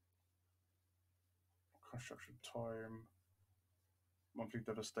construction time, monthly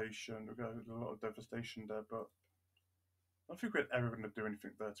devastation. We're going to do a lot of devastation there, but I don't think we're ever going to do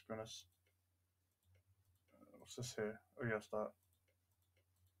anything there, to be honest. What's this here? Oh, yes, that.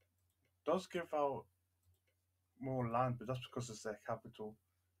 Does give out more land, but that's because it's their capital.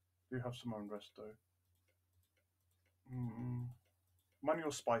 Do have some unrest, though. Money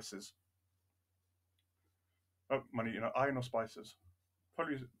or spices? Oh, money, iron or spices?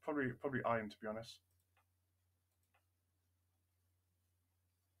 Probably iron, to be honest.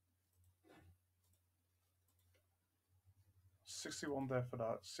 61 there for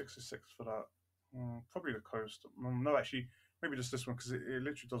that, 66 for that. Probably the coast. No, actually, maybe just this one because it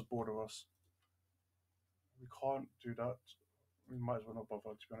literally does border us. We can't do that. We might as well not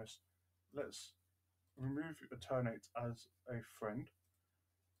bother, to be honest. Let's remove Eternate as a friend.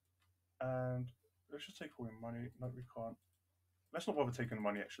 And let's just take away money. No, we can't. Let's not bother taking the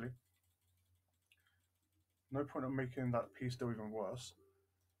money, actually. No point of making that peace deal even worse.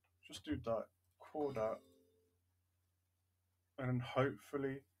 Just do that. Call that. And then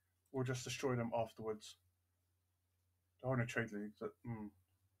hopefully we'll just destroy them afterwards. They're on a trade league.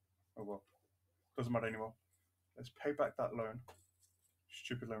 Oh well. Doesn't matter anymore. Let's pay back that loan.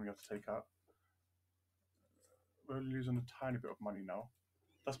 Stupid loan we have to take out. We're losing a tiny bit of money now.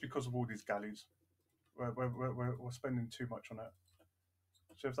 That's because of all these galleys. We're spending too much on it.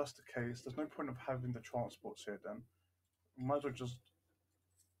 So if that's the case, there's no point of having the transports here then. We might as well just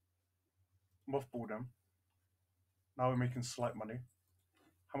mothball them. Now we're making slight money.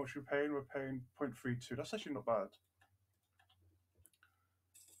 How much are we paying? We're paying 0.32. That's actually not bad.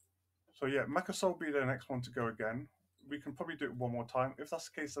 So yeah, Makassar will be the next one to go again. We can probably do it one more time. If that's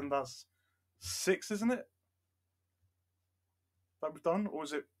the case, then that's 6, isn't it? That we've done? Or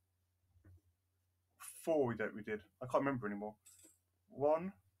is it 4 we did? I can't remember anymore.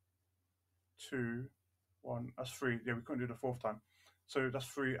 1, 2, 1. That's 3. Yeah, we couldn't do the 4th time. So that's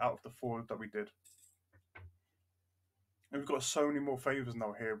 3 out of the 4 that we did. And we've got so many more favors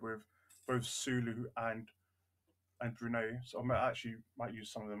now here with both Sulu and Brunei. So I might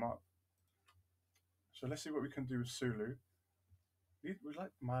use some of them up. So let's see what we can do with Sulu. We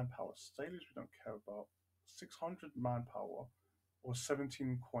like manpower. Sailors we don't care about. 600 manpower or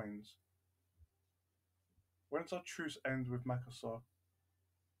 17 coins. When does our truce end with Makassar?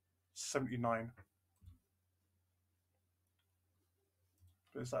 79.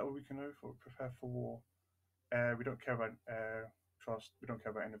 But is that what we can do for prepare for war? We don't care about trust. We don't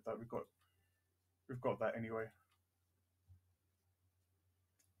care about any of that. We've got that anyway.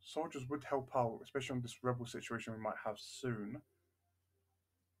 Soldiers would help out, especially on this rebel situation we might have soon.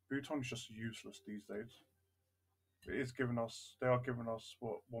 Bhutan is just useless these days. They are giving us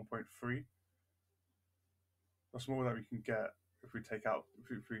what, 1.3. That's more that we can get if we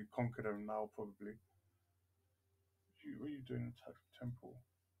conquer them now, probably. What are you doing? Attack temple.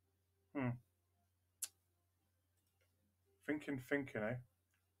 Hmm. Thinking, eh?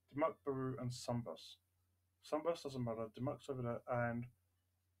 Demak, Baru, and Sumbus. Sumbus doesn't matter. Demak's over there, and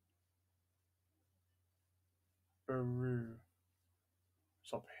Baru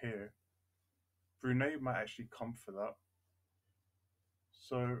is up here. Brunei might actually come for that.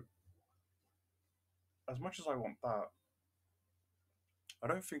 So, as much as I want that, I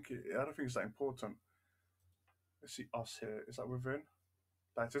don't think it's that important. Let's see us here. Is that within?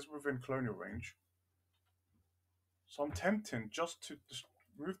 That is within colonial range. So I'm tempting just to just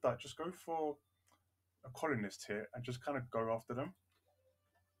move that. Just go for a colonist here and just kind of go after them,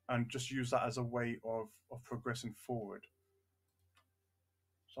 and just use that as a way of progressing forward.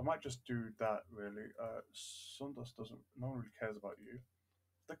 So I might just do that really. Sundas doesn't. No one really cares about you.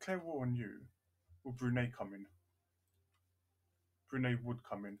 Declare war on you. Will Brunei come in? Brunei would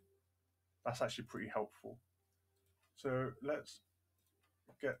come in. That's actually pretty helpful. So let's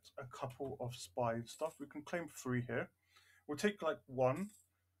get a couple of spy stuff. We can claim 3 here. We'll take like 1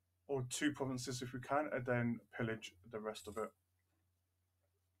 or 2 provinces if we can, and then pillage the rest of it.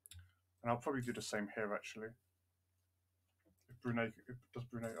 And I'll probably do the same here actually. If does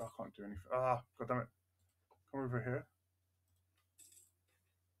Brunei, oh, I can't do anything. Ah, god damn it. Come over here.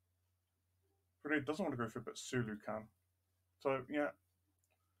 Brunei doesn't want to go for it, but Sulu can. So yeah,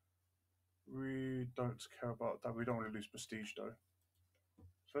 we don't care about that. We don't want to lose prestige though.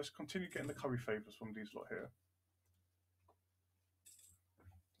 So let's continue getting the curry favors from these lot here.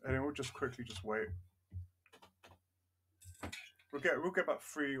 And then we'll just quickly just wait. We'll get about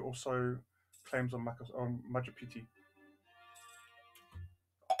 3 or so claims on Majapiti.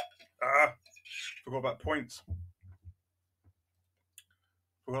 Ah, forgot about points.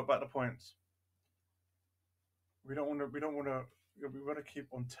 Forgot about the points. We don't want to. We want to keep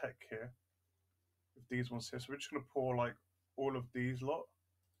on tech here with these ones here. So we're just gonna pour like all of these lot.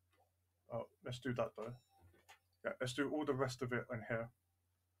 Oh, let's do that though. Yeah, let's do all the rest of it in here.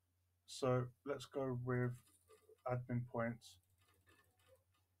 So let's go with admin points,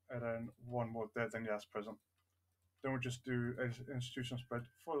 and then 1 more there. Then yes, present. Then we'll just do institution spread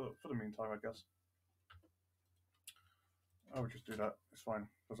for the meantime, I guess. I will just do that. It's fine.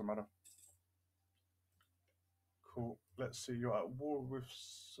 Doesn't matter. Cool. Let's see. You're at war with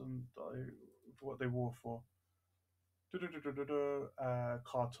Sundai. What they war for?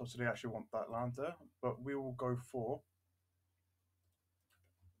 Cartel. So they actually want that land there, but we will go for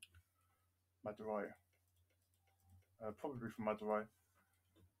Madurai. Probably for Madurai.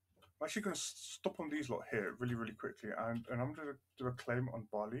 I'm actually going to stop on these lot here really, really quickly, and I'm going to do a claim on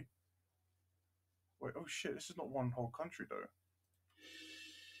Bali. Wait, oh shit, this is not one whole country though.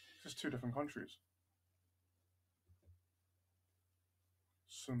 This is 2 different countries.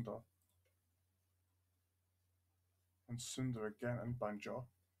 Sunda. And Sunda again, and Banjar.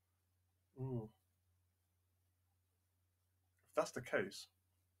 Ooh. If that's the case,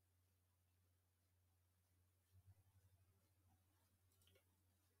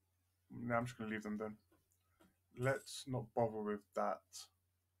 nah, I'm just going to leave them then. Let's not bother with that.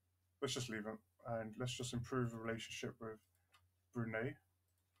 Let's just leave them, and let's just improve the relationship with Brunei.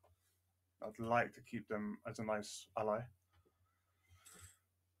 I'd like to keep them as a nice ally.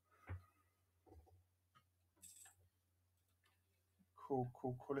 Cool.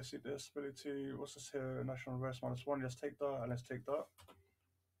 Let's see the stability. What's this here? National rest -1. Let's take that, and let's take that.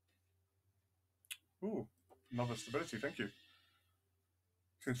 Ooh, another stability. Thank you.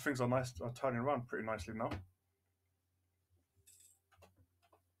 Seems things are turning around pretty nicely now.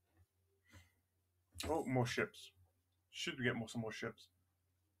 Oh, more ships. Should we get some more ships?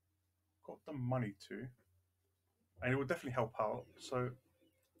 Got the money to, and it will definitely help out. So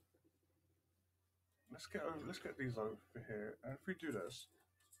let's get these over here, and if we do this,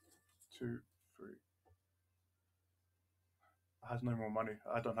 2, 3. Has no more money.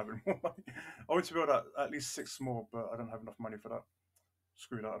 I don't have any more money. I want to build at least 6 more, but I don't have enough money for that.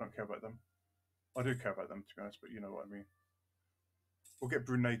 Screw that. I don't care about them. I do care about them to be honest, but you know what I mean. We'll get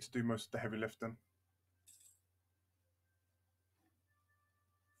Brunei to do most of the heavy lifting.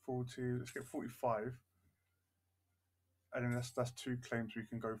 40. Let's get 45, and then that's 2 claims we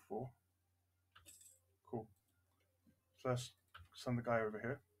can go for. Cool. So let's send the guy over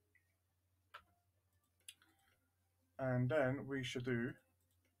here, and then we should do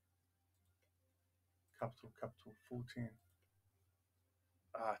capital 14.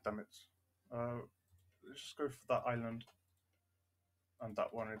 Ah, damn it. Let's just go for that island and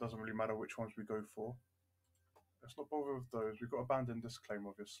that one. It doesn't really matter which ones we go for. Let's not bother with those. We've got to abandon this claim,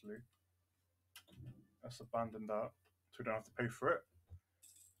 obviously. Let's abandon that so we don't have to pay for it.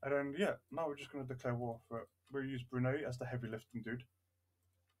 And then, yeah, now we're just going to declare war for it. We'll use Brunei as the heavy lifting dude.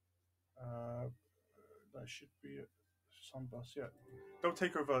 Uh, that should be a Sunbus, yeah. They'll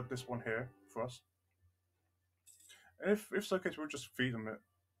take over this one here for us. And if so case, we'll just feed them it.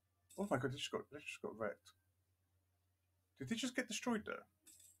 Oh my god, they just got wrecked. Did they just get destroyed there?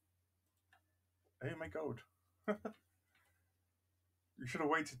 Oh my god. You should have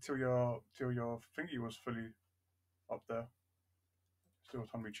waited till your thingy was fully up there. Still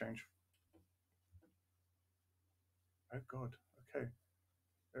time we change. Oh god. Okay.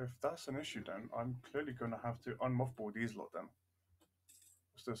 If that's an issue, then I'm clearly going to have to unmothball these lot. Then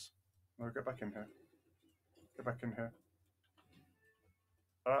what's this? No, get back in here. Get back in here.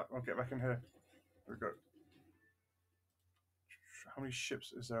 I'll get back in here. There we go. How many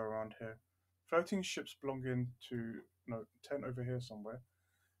ships is there around here? 13 ships belonging to no 10 over here somewhere.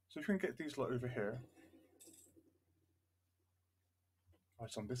 So if we can get these lot over here. Oh,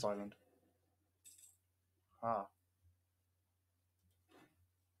 it's on this island. Ah.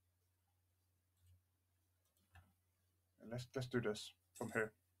 Let's do this from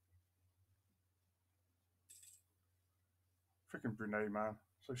here. Freaking Brunei, man.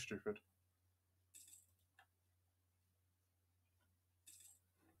 So stupid.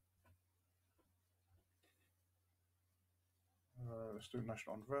 Let's do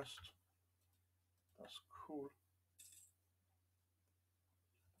national unrest. That's cool.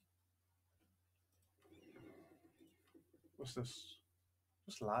 What's this?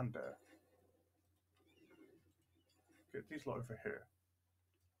 Just land there. Get these lot over here.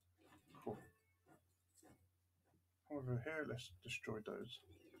 Cool. Come over here, let's destroy those.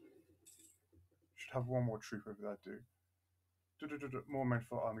 Should have one more troop over there, do. More men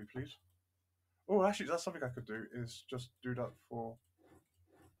for army, please. Oh, actually, that's something I could do, is just do that for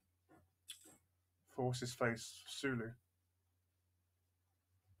what's his face, Sulu.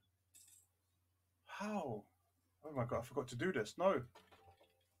 How? Oh my god, I forgot to do this. No. I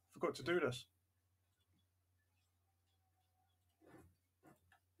forgot to do this.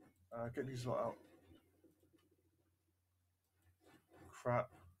 Get these lot out. Crap.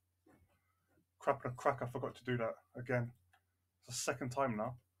 Crap and a crack, I forgot to do that again. It's the second time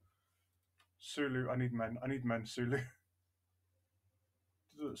now. Sulu, I need men. I need men, Sulu.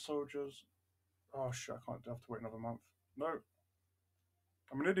 Soldiers. Oh shit, I can't. I have to wait another month. No.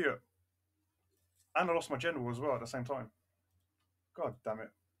 I'm an idiot. And I lost my general as well at the same time. God damn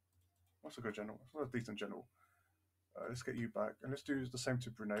it. That's a good general. That's a decent general. Let's get you back. And let's do the same to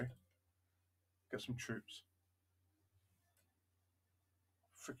Brunei. Get some troops.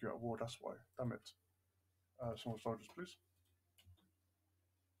 Freak you out of war, that's why. Damn it. Some more soldiers, please.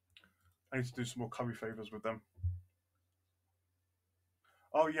 I need to do some more curry favors with them.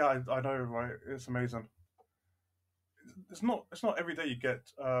 Oh yeah, I know, right? It's amazing. It's not every day you get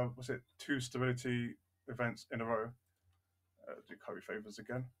was it 2 stability events in a row. Do curry favors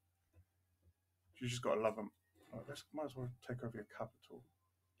again. You just gotta love them. Let's might as well take over your capital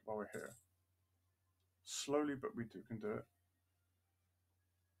while we're here. Slowly, but we can do it.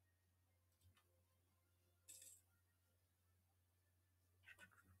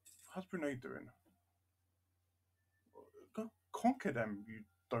 How's Brunei doing? Go conquer them, you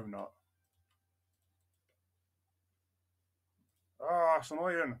donut. Ah, it's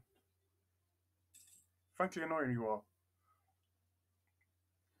annoying. Frankly, annoying you are.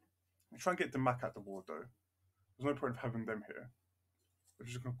 Try and get the Mac out the war, though. There's no point of having them here. They're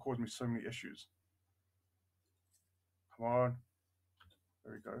just going to cause me so many issues. Come on.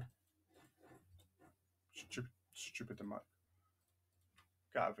 There we go. Stupid the Mac.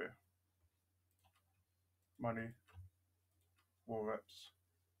 Get out of here. Money. War reps.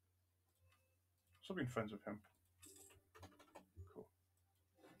 Stop being friends with him. Cool.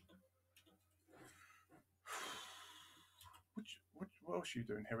 What else are you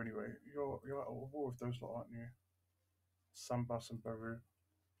doing here anyway? You're at war with those lot, aren't you? Sambas and Baru.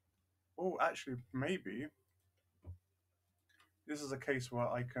 Oh, actually, maybe this is a case where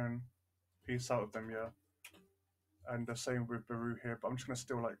I can peace out with them, yeah. And the same with Baru here, but I'm just gonna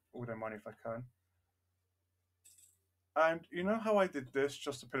steal like all their money if I can. And you know how I did this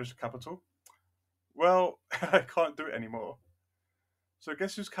just to pillage the capital? Well, I can't do it anymore. So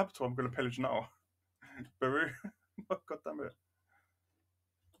guess whose capital I'm gonna pillage now? Baru. God damn it.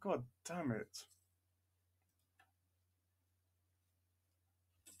 God damn it.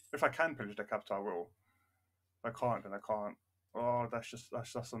 If I can pillage their capital, I will. If I can't, then I can't. Oh,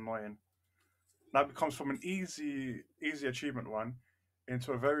 that's annoying. Now it becomes from an easy achievement one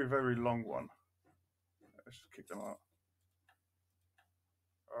into a very, very long one. Let's just kick them out.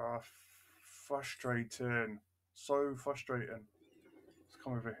 Frustrating. So frustrating. Let's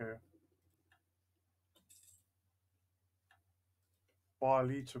come over here.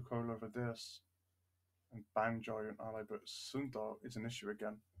 Bali took all over this, and Banjar and ally, but Sundar is an issue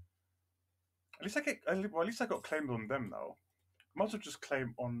again. At least I get, well, at least I got claimed on them now. Might as well just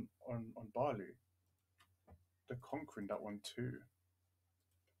claim on Bali. They're conquering that one too.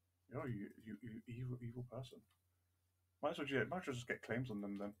 Oh, you evil person. Might as well, yeah, might as well just get claims on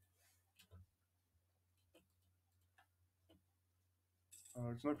them then.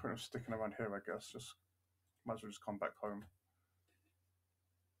 There's no point of sticking around here, I guess. Just might as well just come back home.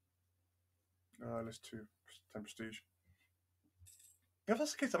 Let's do 10 prestige. If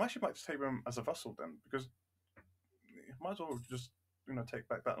that's the case, I actually might take them as a vassal then, because might as well just take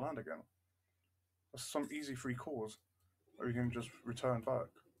back that land again. That's some easy free cause, or you can just return back.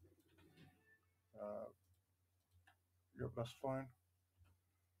 Yep, that's fine.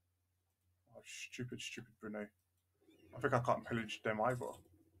 Oh, stupid Brunei. I think I can't pillage them either.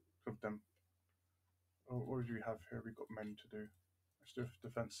 Of them. Oh, what do we have here? We've got men to do. Let's do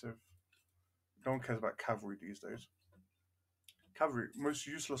defensive. No one cares about cavalry these days. Cavalry, most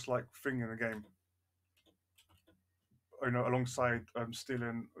useless thing in the game. Alongside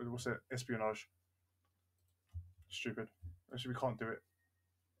stealing, what's it, espionage. Stupid. Actually, we can't do it.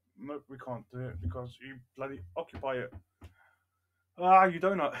 Nope, we can't do it because you bloody occupy it. Ah, you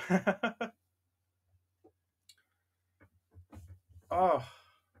donut. Ah,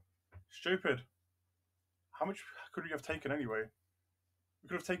 stupid. How much could we have taken anyway? We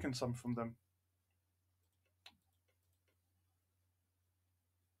could have taken some from them.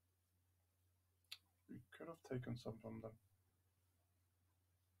 We could have taken some from them.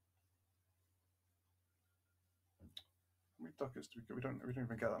 How many ducats do we get? We don't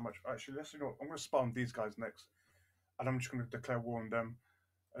even get that much. Actually, let's I'm going to spawn these guys next, and I'm just going to declare war on them,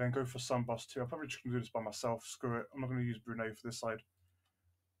 and then go for Sunbus too. I'm probably just going to do this by myself. Screw it. I'm not going to use Brunei for this side.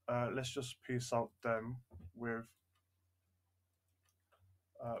 Let's just piece out them with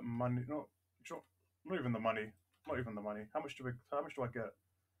money. Not even the money. Not even the money. How much do I get?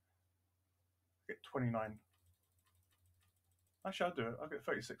 I get 29. Actually, I'll do it. I'll get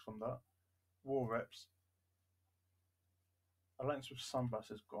 36 from that. War reps. Alliance with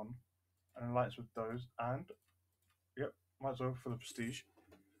Sunbus is gone. And alliance with those. And, yep, might as well for the prestige.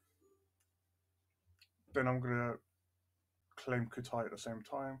 Then I'm going to claim Kutai at the same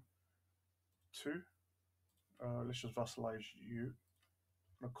time. 2. Let's just vassalize you.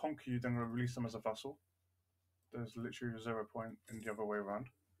 I'm going to conquer you, then I'm going to release them as a vassal. There's literally a 0 point in the other way around.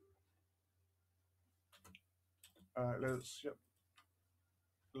 Let's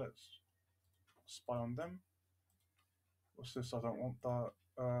spy on them. What's this? I don't want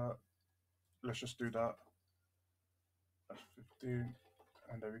that. Let's just do that. That's 15.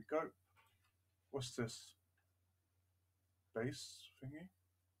 And there we go. What's this? Base thingy?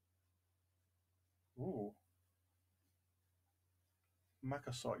 Ooh.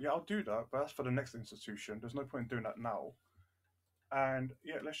 Makassar. Yeah, I'll do that, but that's for the next institution. There's no point in doing that now. And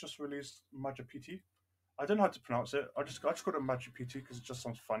yeah, let's just release Majapiti. I don't know how to pronounce it. I just call it Majapiti because it just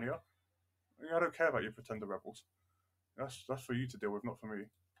sounds funnier. I don't care about your pretender rebels. That's for you to deal with, not for me.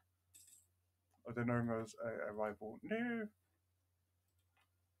 Are they known as a rival? No.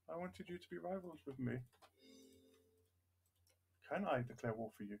 I wanted you to be rivals with me. Can I declare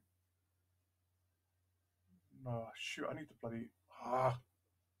war for you? No, shoot, I need the bloody...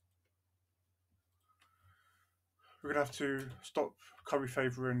 We're going to have to stop curry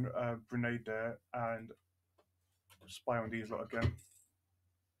favouring Brunei there and spy on these lot again.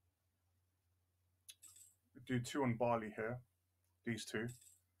 Do 2 on Bali here, these 2.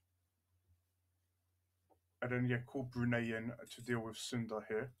 And then, yeah, call Brunei in to deal with Sunda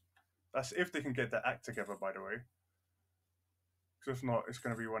here. That's if they can get their act together, by the way. Because if not, it's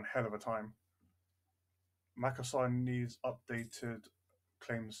going to be one hell of a time. Makassar needs updated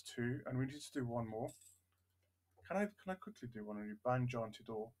claims too, and we need to do one more. Can I quickly do one on you? Banjar and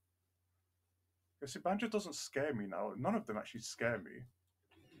Tidor. Yeah, see, Banjar doesn't scare me now. None of them actually scare me.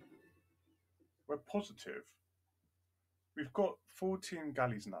 We're positive. We've got 14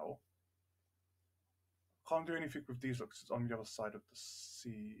 galleys now. Can't do anything with these because it's on the other side of the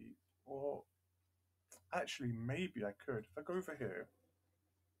sea. Or actually, maybe I could. If I go over here.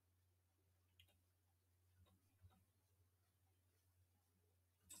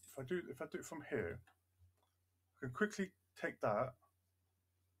 If I do it from here, I can quickly take that,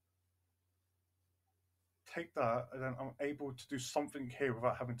 and then I'm able to do something here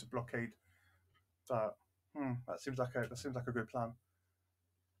without having to blockade that. That seems like a good plan.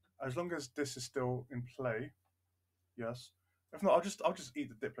 As long as this is still in play, yes. If not, I'll just eat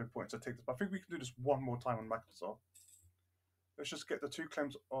the diplo points. I take this. But I think we can do this one more time on Makassar. Let's just get the 2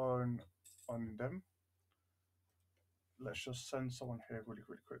 claims on them. Let's just send someone here really,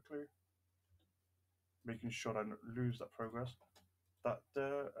 really quickly, making sure I don't lose that progress. That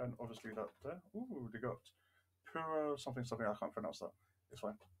there, and obviously that there. Ooh, they got Pura something something. I can't pronounce that. It's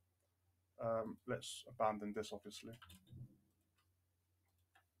fine. Let's abandon this, obviously.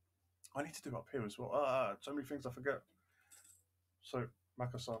 I need to do up here as well. So many things I forget. So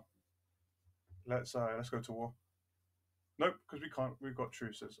Makassar, let's go to war. Nope, because we can't. We've got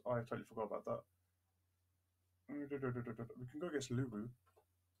truces. I totally forgot about that. We can go against Lulu.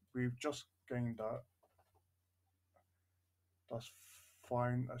 We've just gained that. That's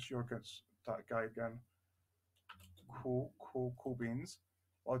fine. That's you're against that guy again. Cool, cool, cool beans.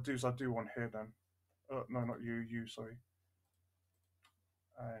 What I'll do is I'll do one here then. No, not you. You, sorry.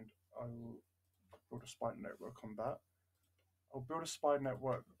 And I will build a spy network on that. I'll build a spy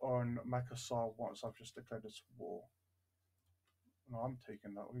network on Makassar once I've just declared this war. No, I'm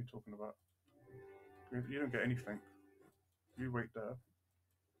taking that. What are you talking about? You don't get anything. You wait there.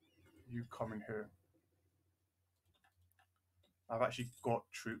 You come in here. I've actually got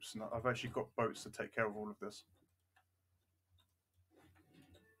troops now. I've actually got boats to take care of all of this.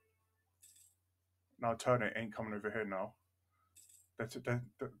 Now Turnate ain't coming over here now. They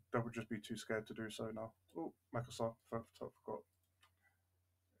would just be too scared to do so now. Oh, Microsoft, forgot.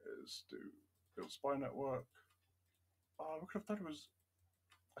 Is do build spy network. Oh, we could have done it was.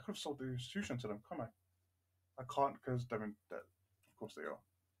 I could have sold the institution to them, can't I? I can't because they're in debt. Of course they are.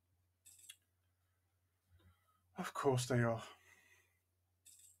 Of course they are.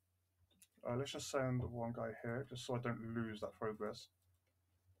 Let's just send one guy here, just so I don't lose that progress.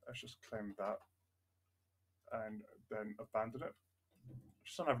 Let's just claim that, and then abandon it.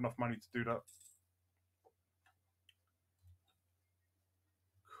 Just don't have enough money to do that.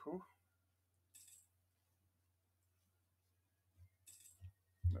 Cool.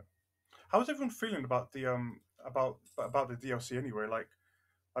 No. How's everyone feeling about the about the DLC anyway? Like,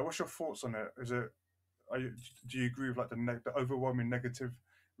 what's your thoughts on it? Is it do you agree with like the overwhelming negative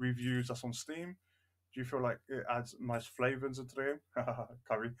reviews that's on Steam? Do you feel like it adds nice flavors into the game?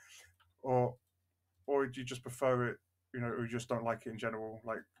 Curry, or do you just prefer it? Or you just don't like it in general?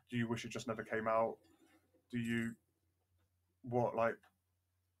 Like, do you wish it just never came out? Do you what like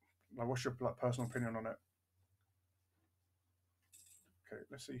what's your like personal opinion on it? Okay,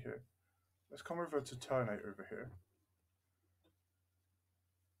 let's see here. Let's come over to Turnate over here.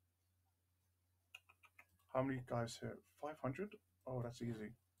 How many guys here? 500? Oh, that's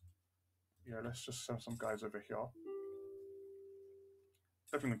easy. Yeah, let's just send some guys over here.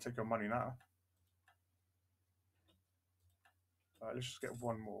 Definitely gonna take your money now. Let's just get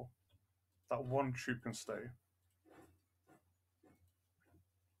one more. That one troop can stay.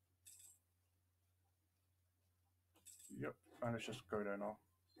 Yep, and let's just go there now.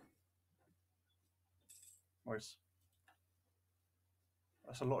 Nice.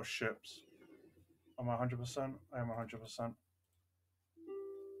 That's a lot of ships. Am I 100%? I am 100%.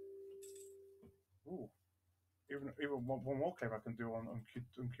 Ooh, even one more claim I can do on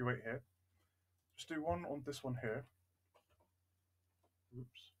Q8 here. Just do one on this one here.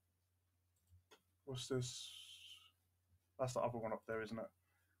 Oops. What's this? That's the other one up there, isn't it?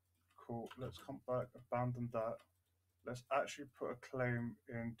 Cool. Let's come back, abandon that. Let's actually put a claim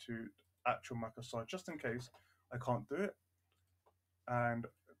into actual Makassar just in case I can't do it. And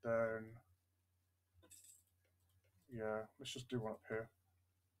then, yeah, let's just do one up here.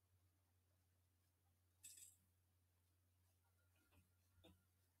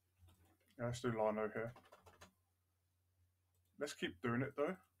 Yeah, let's do Lano here. Let's keep doing it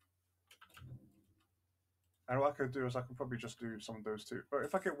though. And what I could do is I can probably just do some of those too. But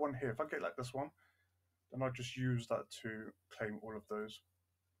if I get one here, if I get like this one, then I'll just use that to claim all of those.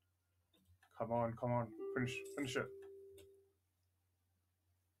 Come on, come on, finish it.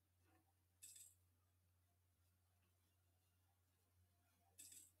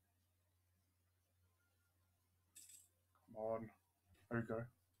 Come on, there we go.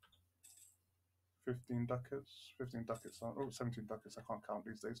 15 ducats, 15 ducats. Oh, 17 ducats. I can't count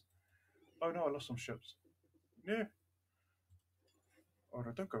these days. Oh no, I lost some ships. Yeah. Oh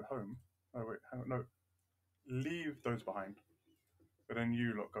no, don't go home. Oh wait, hang on. No, leave those behind. But then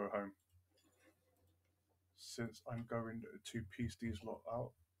you lot go home. Since I'm going to piece these lot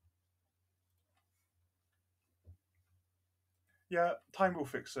out. Yeah, time will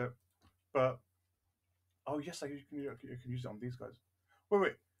fix it. But oh yes, you can use it on these guys.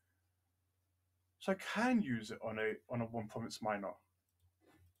 Wait. So I can use it on a one province minor.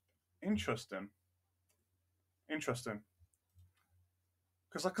 Interesting. Interesting.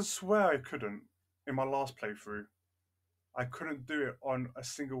 Because I could swear I couldn't in my last playthrough. I couldn't do it on a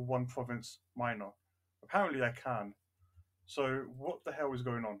single one province minor. Apparently, I can. So, what the hell is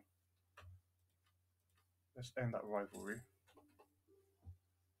going on? Let's end that rivalry.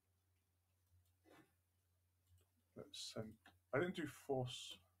 Let's send. I didn't do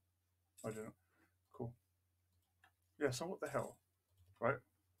force. I didn't. Cool. Yeah, so what the hell? Right?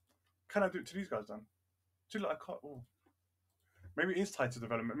 Can I do it to these guys then? See, like, I can't. Oh. Maybe it is tied to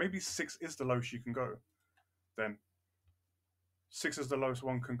development. Maybe 6 is the lowest you can go. Then 6 is the lowest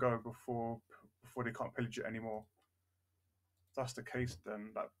one can go before they can't pillage it anymore. If that's the case,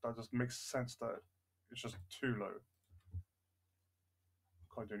 then that just makes sense that it's just too low.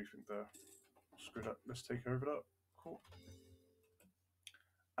 Can't do anything there. Screw that. Let's take over that. Cool.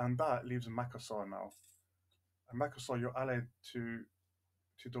 And that leaves Makassar now. And Makassar, you're allied to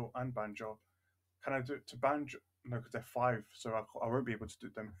Tidor and Banjar. Can I do it to Banjar? No, because they're 5, so I won't be able to do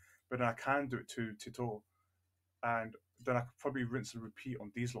them. But then I can do it to Tidor. And then I could probably rinse and repeat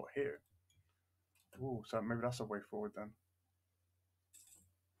on these lot here. Oh, so maybe that's a way forward then.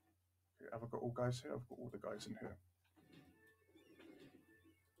 Okay, have I got all guys here? I've got all the guys in here.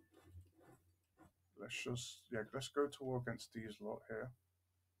 Let's go to war against these lot here.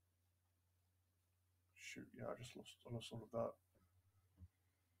 Shoot, yeah, I lost all of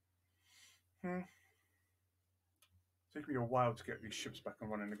that. Take me a while to get these ships back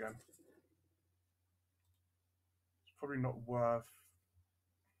and running again. It's probably not worth.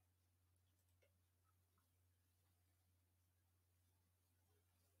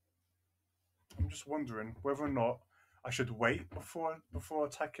 I'm just wondering whether or not I should wait before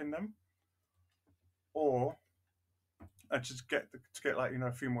attacking them, or I just get like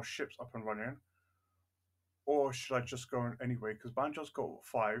a few more ships up and running, or should I just go in anyway? Because Banjar's got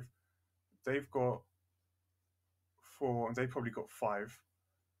 5, they've got 4, and they probably got 5.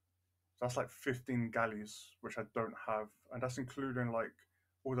 That's like 15 galleys, which I don't have, and that's including like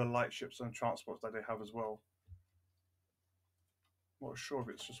all the light ships and transports that they have as well. Not sure if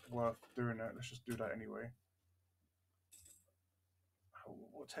it's just worth doing it. Let's just do that anyway.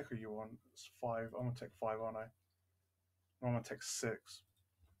 What tech are you on? It's 5. I'm gonna take 5, aren't I? I'm gonna take 6.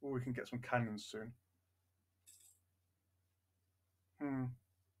 Oh, we can get some cannons soon.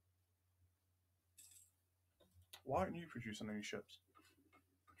 Why aren't you producing any ships?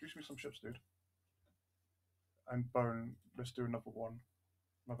 Produce me some ships, dude. And bone. Let's do another one.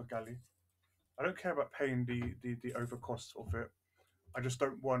 Another galley. I don't care about paying the overcost of it. I just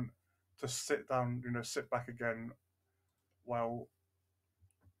don't want to sit down, sit back again while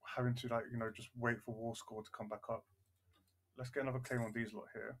having to just wait for war score to come back up. Let's get another claim on these lot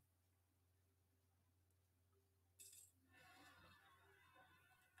here.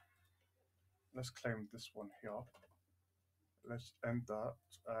 Let's claim this one here. Let's end that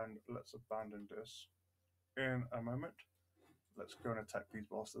and let's abandon this in a moment. Let's go and attack these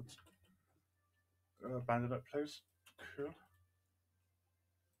bastards. Abandon it, please. Cool.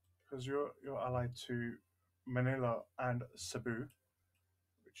 Because you're allied to Manila and Cebu,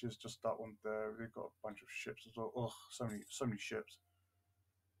 which is just that one there. They've got a bunch of ships as well. Ugh, so many ships.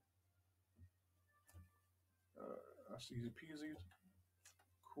 That's easy peasy.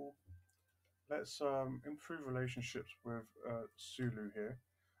 Cool. Let's improve relationships with Sulu here.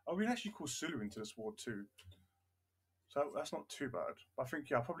 Oh, we can actually call Sulu into this war too. So that's not too bad. But I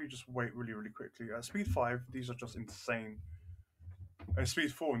think, I'll probably just wait really, really quickly. At speed 5, these are just insane. And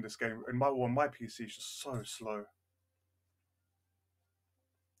speed 4 in this game, in my PC is just so slow.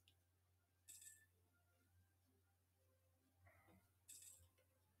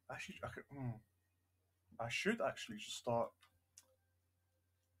 Actually, I should actually just start.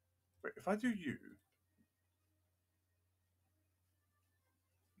 Wait, if I do you,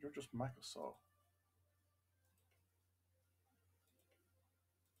 you're just Makassar.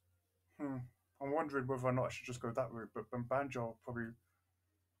 I'm wondering whether or not I should just go that route, but Banjar probably.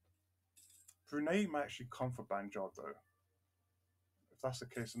 Brunei might actually come for Banjar though. If that's the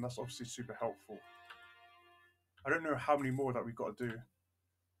case, then that's obviously super helpful. I don't know how many more that we got to do.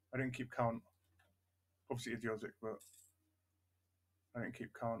 I didn't keep count. Obviously idiotic, but I didn't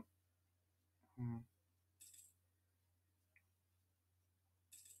keep count. Did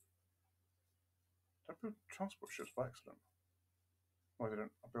I build transport ships by accident? No, I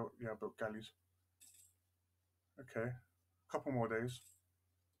didn't. I built galleys. Okay, a couple more days.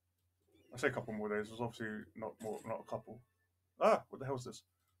 I say a couple more days. There's obviously not a couple. Ah, what the hell is this?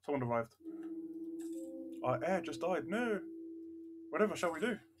 Someone arrived. Our heir just died. No. Whatever shall we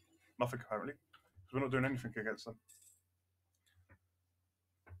do? Nothing apparently, because we're not doing anything against them.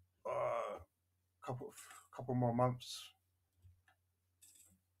 Couple more months.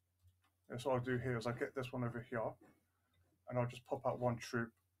 That's what I'll do here is I get this one over here. and I'll just pop out one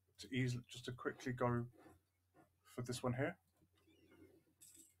troop to easily, just to quickly go for this one here.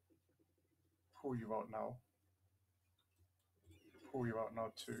 Pull you out now. Pull you out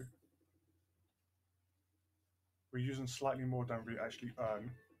now too. We're using slightly more than we actually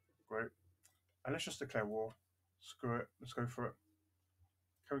earn. Great. And let's just declare war. Screw it. Let's go for it.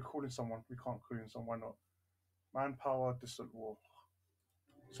 Can we call in someone? We can't call in someone. Why not? Manpower, distant war.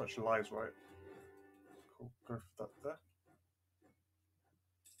 Such lies, right? Cool. Go for that there.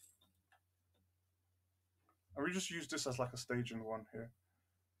 And we just use this as like a staging one here.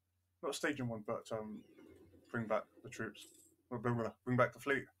 Not a staging one, but bring back the troops. Bring back the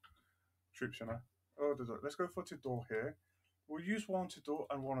fleet. Troops, you know. Oh, let's go for Tidor here. We'll use one on Tidor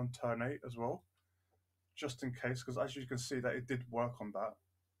and one on turn 8 as well. Just in case, because as you can see that it did work on that.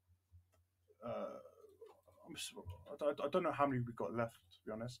 I don't know how many we got left, to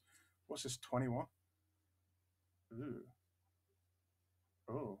be honest. What's this, 21? Ooh.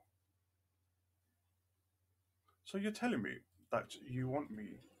 Oh. So you're telling me that you want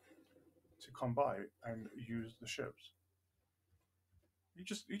me to come by and use the ships? You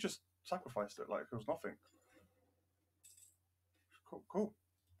just sacrificed it like it was nothing. Cool, cool.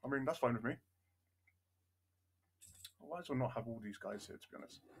 I mean, that's fine with me. I might as well not have all these guys here, to be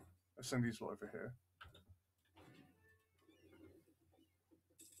honest. Let's send these lot over here.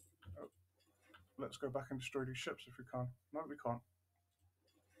 Oh. Let's go back and destroy these ships if we can. No, we can't.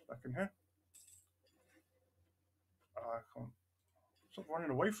 Back in here. I can't. Stop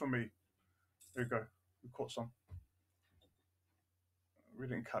running away from me. There you go. We caught some. We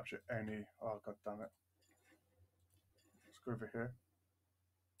didn't capture any. Oh, god damn it. Let's go over here.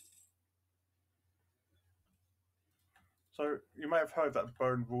 So, you may have heard that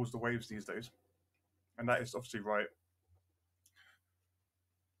bone rules the waves these days. And that is obviously right.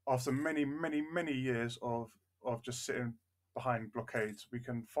 After many, many, many years of just sitting behind blockades, we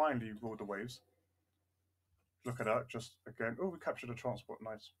can finally rule the waves. Look at that, just again. Oh, we captured a transport,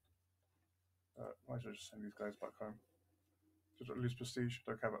 nice. Might as well just send these guys back home. Just lose prestige,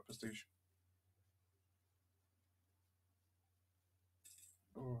 don't care about prestige.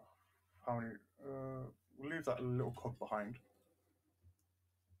 Oh, how many? We'll leave that little cog behind.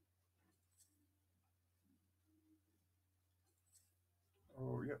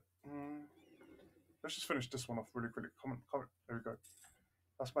 Oh, yeah. Let's just finish this one off really quickly. Come on. There we go.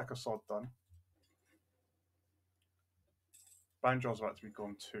 That's Mecha Sword done. Banjo's about to be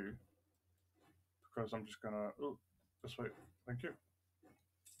gone too. Because I'm just gonna. Oh, this way. Thank you.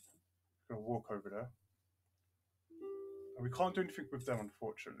 Gonna walk over there. And we can't do anything with them,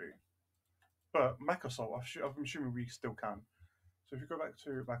 unfortunately. But Makasar, I'm assuming we still can. So if you go back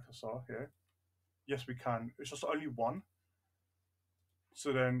to Makasar here, yes, we can. It's just only one.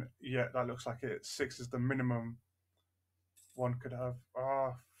 So then, yeah, that looks like it. 6 is the minimum one could have.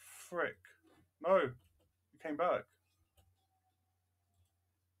 Ah, frick. No, you came back.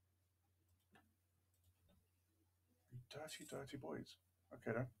 You dirty, dirty boys.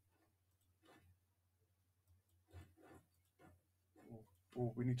 Okay then.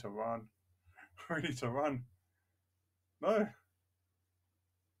 Oh, we need to run. We need to run. No.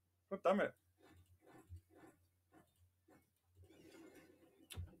 God damn it.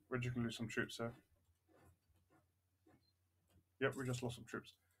 We're just going to lose some troops here. Yep, we just lost some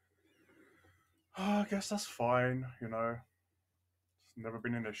troops. I guess that's fine, you know. It's never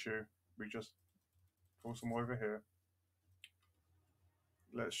been an issue. We just pull some more over here.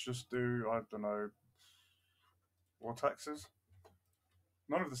 Let's just do, I don't know, war taxes.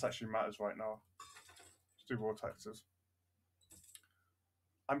 None of this actually matters right now. Let's do war taxes.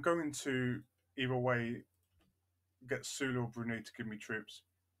 I'm going to, either way, get Sulu or Brunei to give me troops.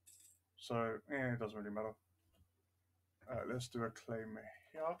 So, it doesn't really matter. Let's do a claim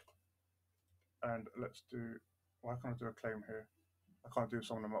here. And let's do... Why can't I do a claim here? I can't do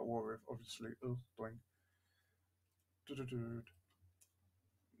someone I'm at war with, obviously. Oh, doing.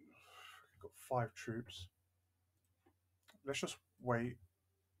 Got 5 troops. Let's just wait.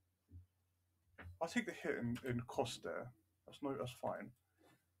 I'll take the hit in cost there. That's fine.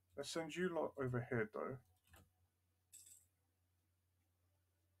 Let's send you lot over here though.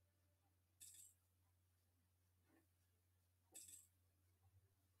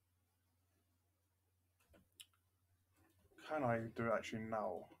 Can I do it actually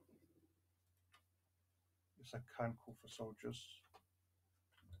now? Yes, I can call for soldiers.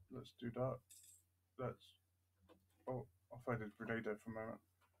 Let's do that. Let's. Oh, I thought I did Brunei there for a moment.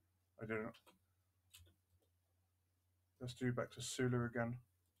 I didn't. Let's do back to Sulu again.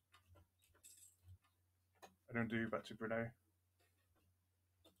 I don't do back to Brunei.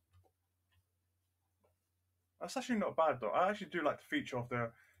 That's actually not bad though. I actually do like the feature of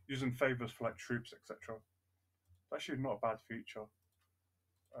the using favors for like troops, etc. It's actually not a bad feature.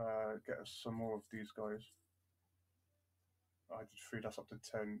 Get us some more of these guys. I did three. That's up to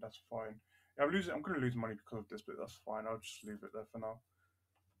 10. That's fine. Yeah, I'm losing. I'm going to lose money because of this, but that's fine. I'll just leave it there for now.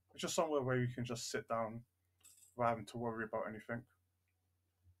 It's just somewhere where you can just sit down without having to worry about anything.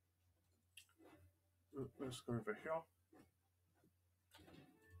 Let's go over here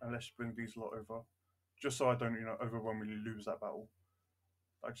and let's bring these lot over, just so I don't, overwhelmingly lose that battle.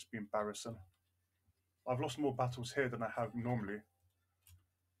 That'd just be embarrassing. I've lost more battles here than I have normally.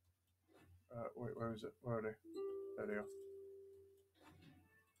 Wait, where is it? Where are they? There they are.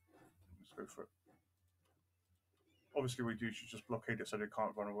 Let's go for it. Obviously, we do should just blockade it so they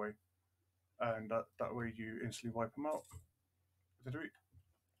can't run away, and that way you instantly wipe them out. Did we?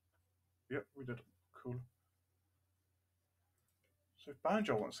 Yep, we did. Cool. So if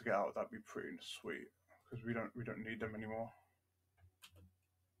Banjo wants to get out, that'd be pretty sweet because we don't need them anymore.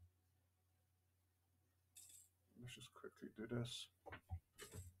 Let's just quickly do this.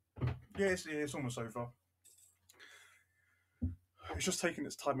 Yeah, it's almost over. It's just taking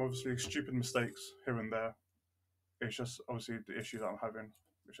its time. Obviously, stupid mistakes here and there. It's just obviously the issue that I'm having,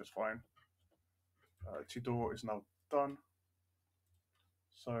 which is fine. Tidor is now done,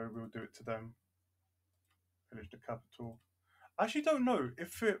 so we'll do it to them. Pillage the capital. I actually don't know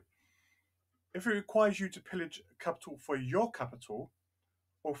if it requires you to pillage capital for your capital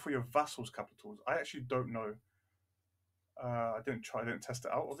or for your vassals' capitals. I actually don't know. I didn't try. I didn't test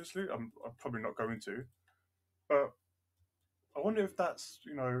it out. Obviously, I'm probably not going to. But I wonder if that's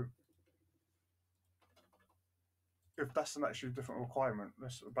if that's an actually different requirement.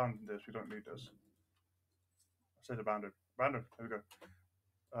 Let's abandon this. We don't need this. I said abandon. Abandon. There we go.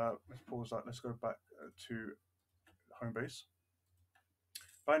 Let's pause that. Let's go back to home base.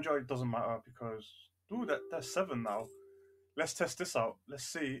 Banjo doesn't matter because that's 7 now. Let's test this out. Let's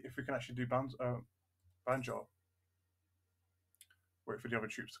see if we can actually do Banjo. Wait for the other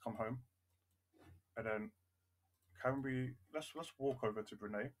troops to come home, and then can we? Let's walk over to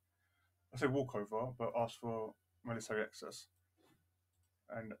Brunei. I say walk over, but ask for military access,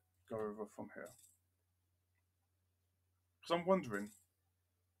 and go over from here. Because I'm wondering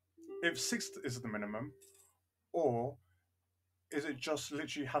if 6 is the minimum, or is it just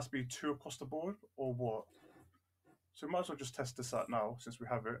literally has to be 2 across the board, or what? So we might as well just test this out now since we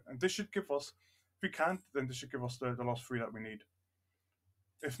have it, and this should give us, if we can, then this should give us the last 3 that we need.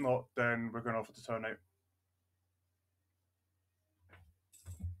 If not, then we're going to have to turnate.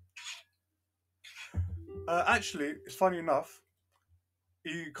 Actually, it's funny enough,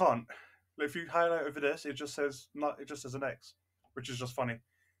 you can't. Like, if you highlight over this, it just says not. It just says an X, which is just funny.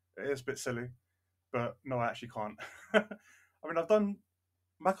 It is a bit silly, but no, I actually can't. I mean, I've done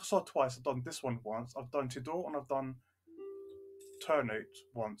Microsoft twice. I've done this one once. I've done Tidor and I've done Turnate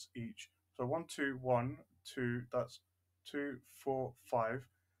once each. So 1, 2, 1, 2. That's 2, 4, 5.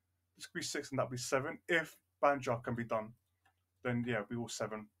 This could be 6, and that'd be 7. If Banjo can be done, then yeah, we all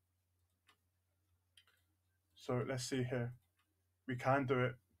 7. So let's see here. We can do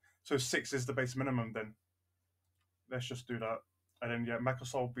it. So 6 is the base minimum then. Let's just do that. And then yeah,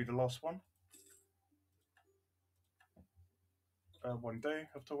 Microsoft will be the last one. 1 day,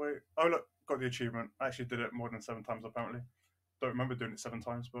 have to wait. Oh look, got the achievement. I actually did it more than 7 times apparently. Don't remember doing it 7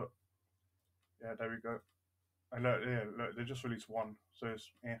 times, but yeah, there we go. And look, yeah, look, they just released 1, so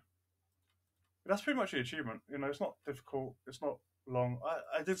it's yeah. But that's pretty much the achievement. It's not difficult. It's not long.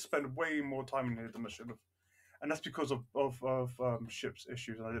 I did spend way more time in here than I should have, and that's because of ships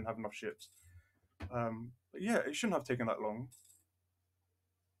issues, and I didn't have enough ships. But yeah, it shouldn't have taken that long.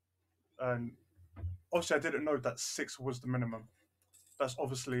 And obviously, I didn't know that 6 was the minimum. That's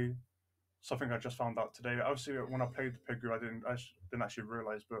obviously something I just found out today. Obviously, when I played the Pegu, I didn't actually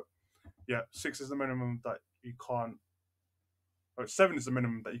realize. But yeah, 6 is the minimum that you can't. 7 is the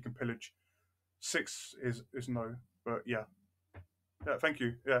minimum that you can pillage. 6 is no. But yeah, thank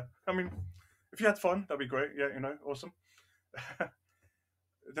you. Yeah, I mean, if you had fun, that'd be great. Yeah, awesome.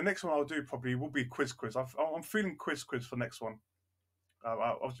 The next one I'll do probably will be quiz. I'm feeling quiz for next one. I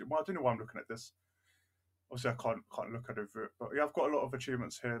don't know why I'm looking at this. Obviously, I can't look at it, but yeah, I've got a lot of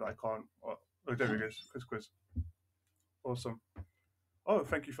achievements here that I can't. Oh, there we go. Quiz. Awesome. Oh,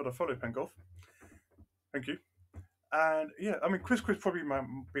 thank you for the follow, Pengolf. Thank you. And yeah, I mean, quiz probably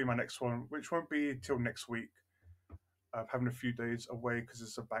be my next one, which won't be till next week. I'm having a few days away because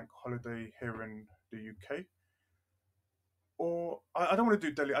it's a bank holiday here in the UK. Or I don't want to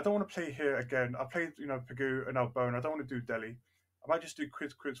do Delhi. I don't want to play here again. I played, Pegu and Albone. I don't want to do Delhi. I might just do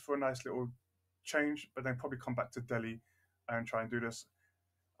quiz for a nice little change, but then probably come back to Delhi and try and do this.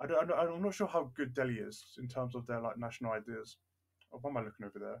 I'm not sure how good Delhi is in terms of their like national ideas. Oh, what am I looking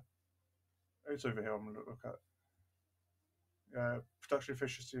over there? It's over here. I'm gonna look at production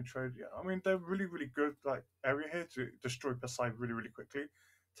efficiency and trade. Yeah, I mean they're really good like area here to destroy Pasai really quickly,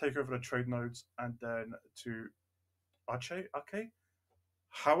 take over the trade nodes, and then to Aceh,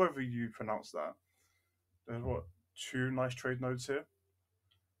 however you pronounce that. There's what two nice trade nodes here,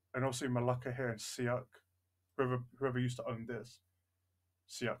 and also Malacca here and Siak. Whoever used to own this,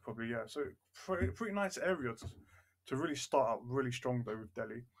 Siak probably, yeah. So pretty nice area to really start out really strong though with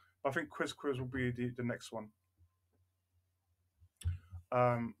Delhi. I think Quiz will be the next one.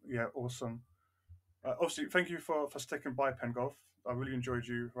 Yeah, awesome. Obviously, thank you for sticking by, Pengolf. I really enjoyed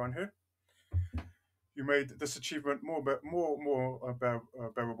you around here. You made this achievement more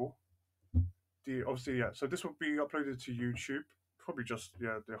bearable. The obviously, yeah. So this will be uploaded to YouTube. Probably just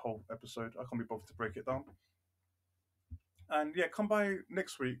the whole episode. I can't be bothered to break it down. And yeah, come by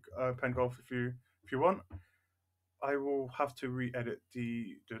next week, Pengolf, if you want. I will have to re-edit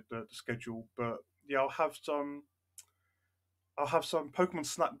the schedule, but yeah, I'll have some Pokemon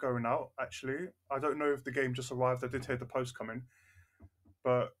Snap going out. Actually, I don't know if the game just arrived. I did hear the post coming,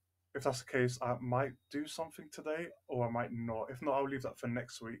 but if that's the case, I might do something today, or I might not. If not, I'll leave that for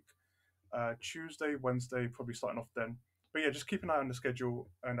next week. Tuesday, Wednesday, probably starting off then. But yeah, just keep an eye on the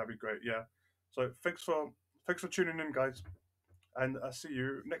schedule, and that'd be great. Yeah. So thanks for tuning in, guys, and I'll see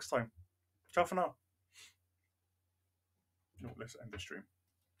you next time. Ciao for now. Oh, let's end the stream.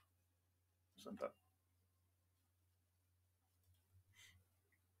 Send that.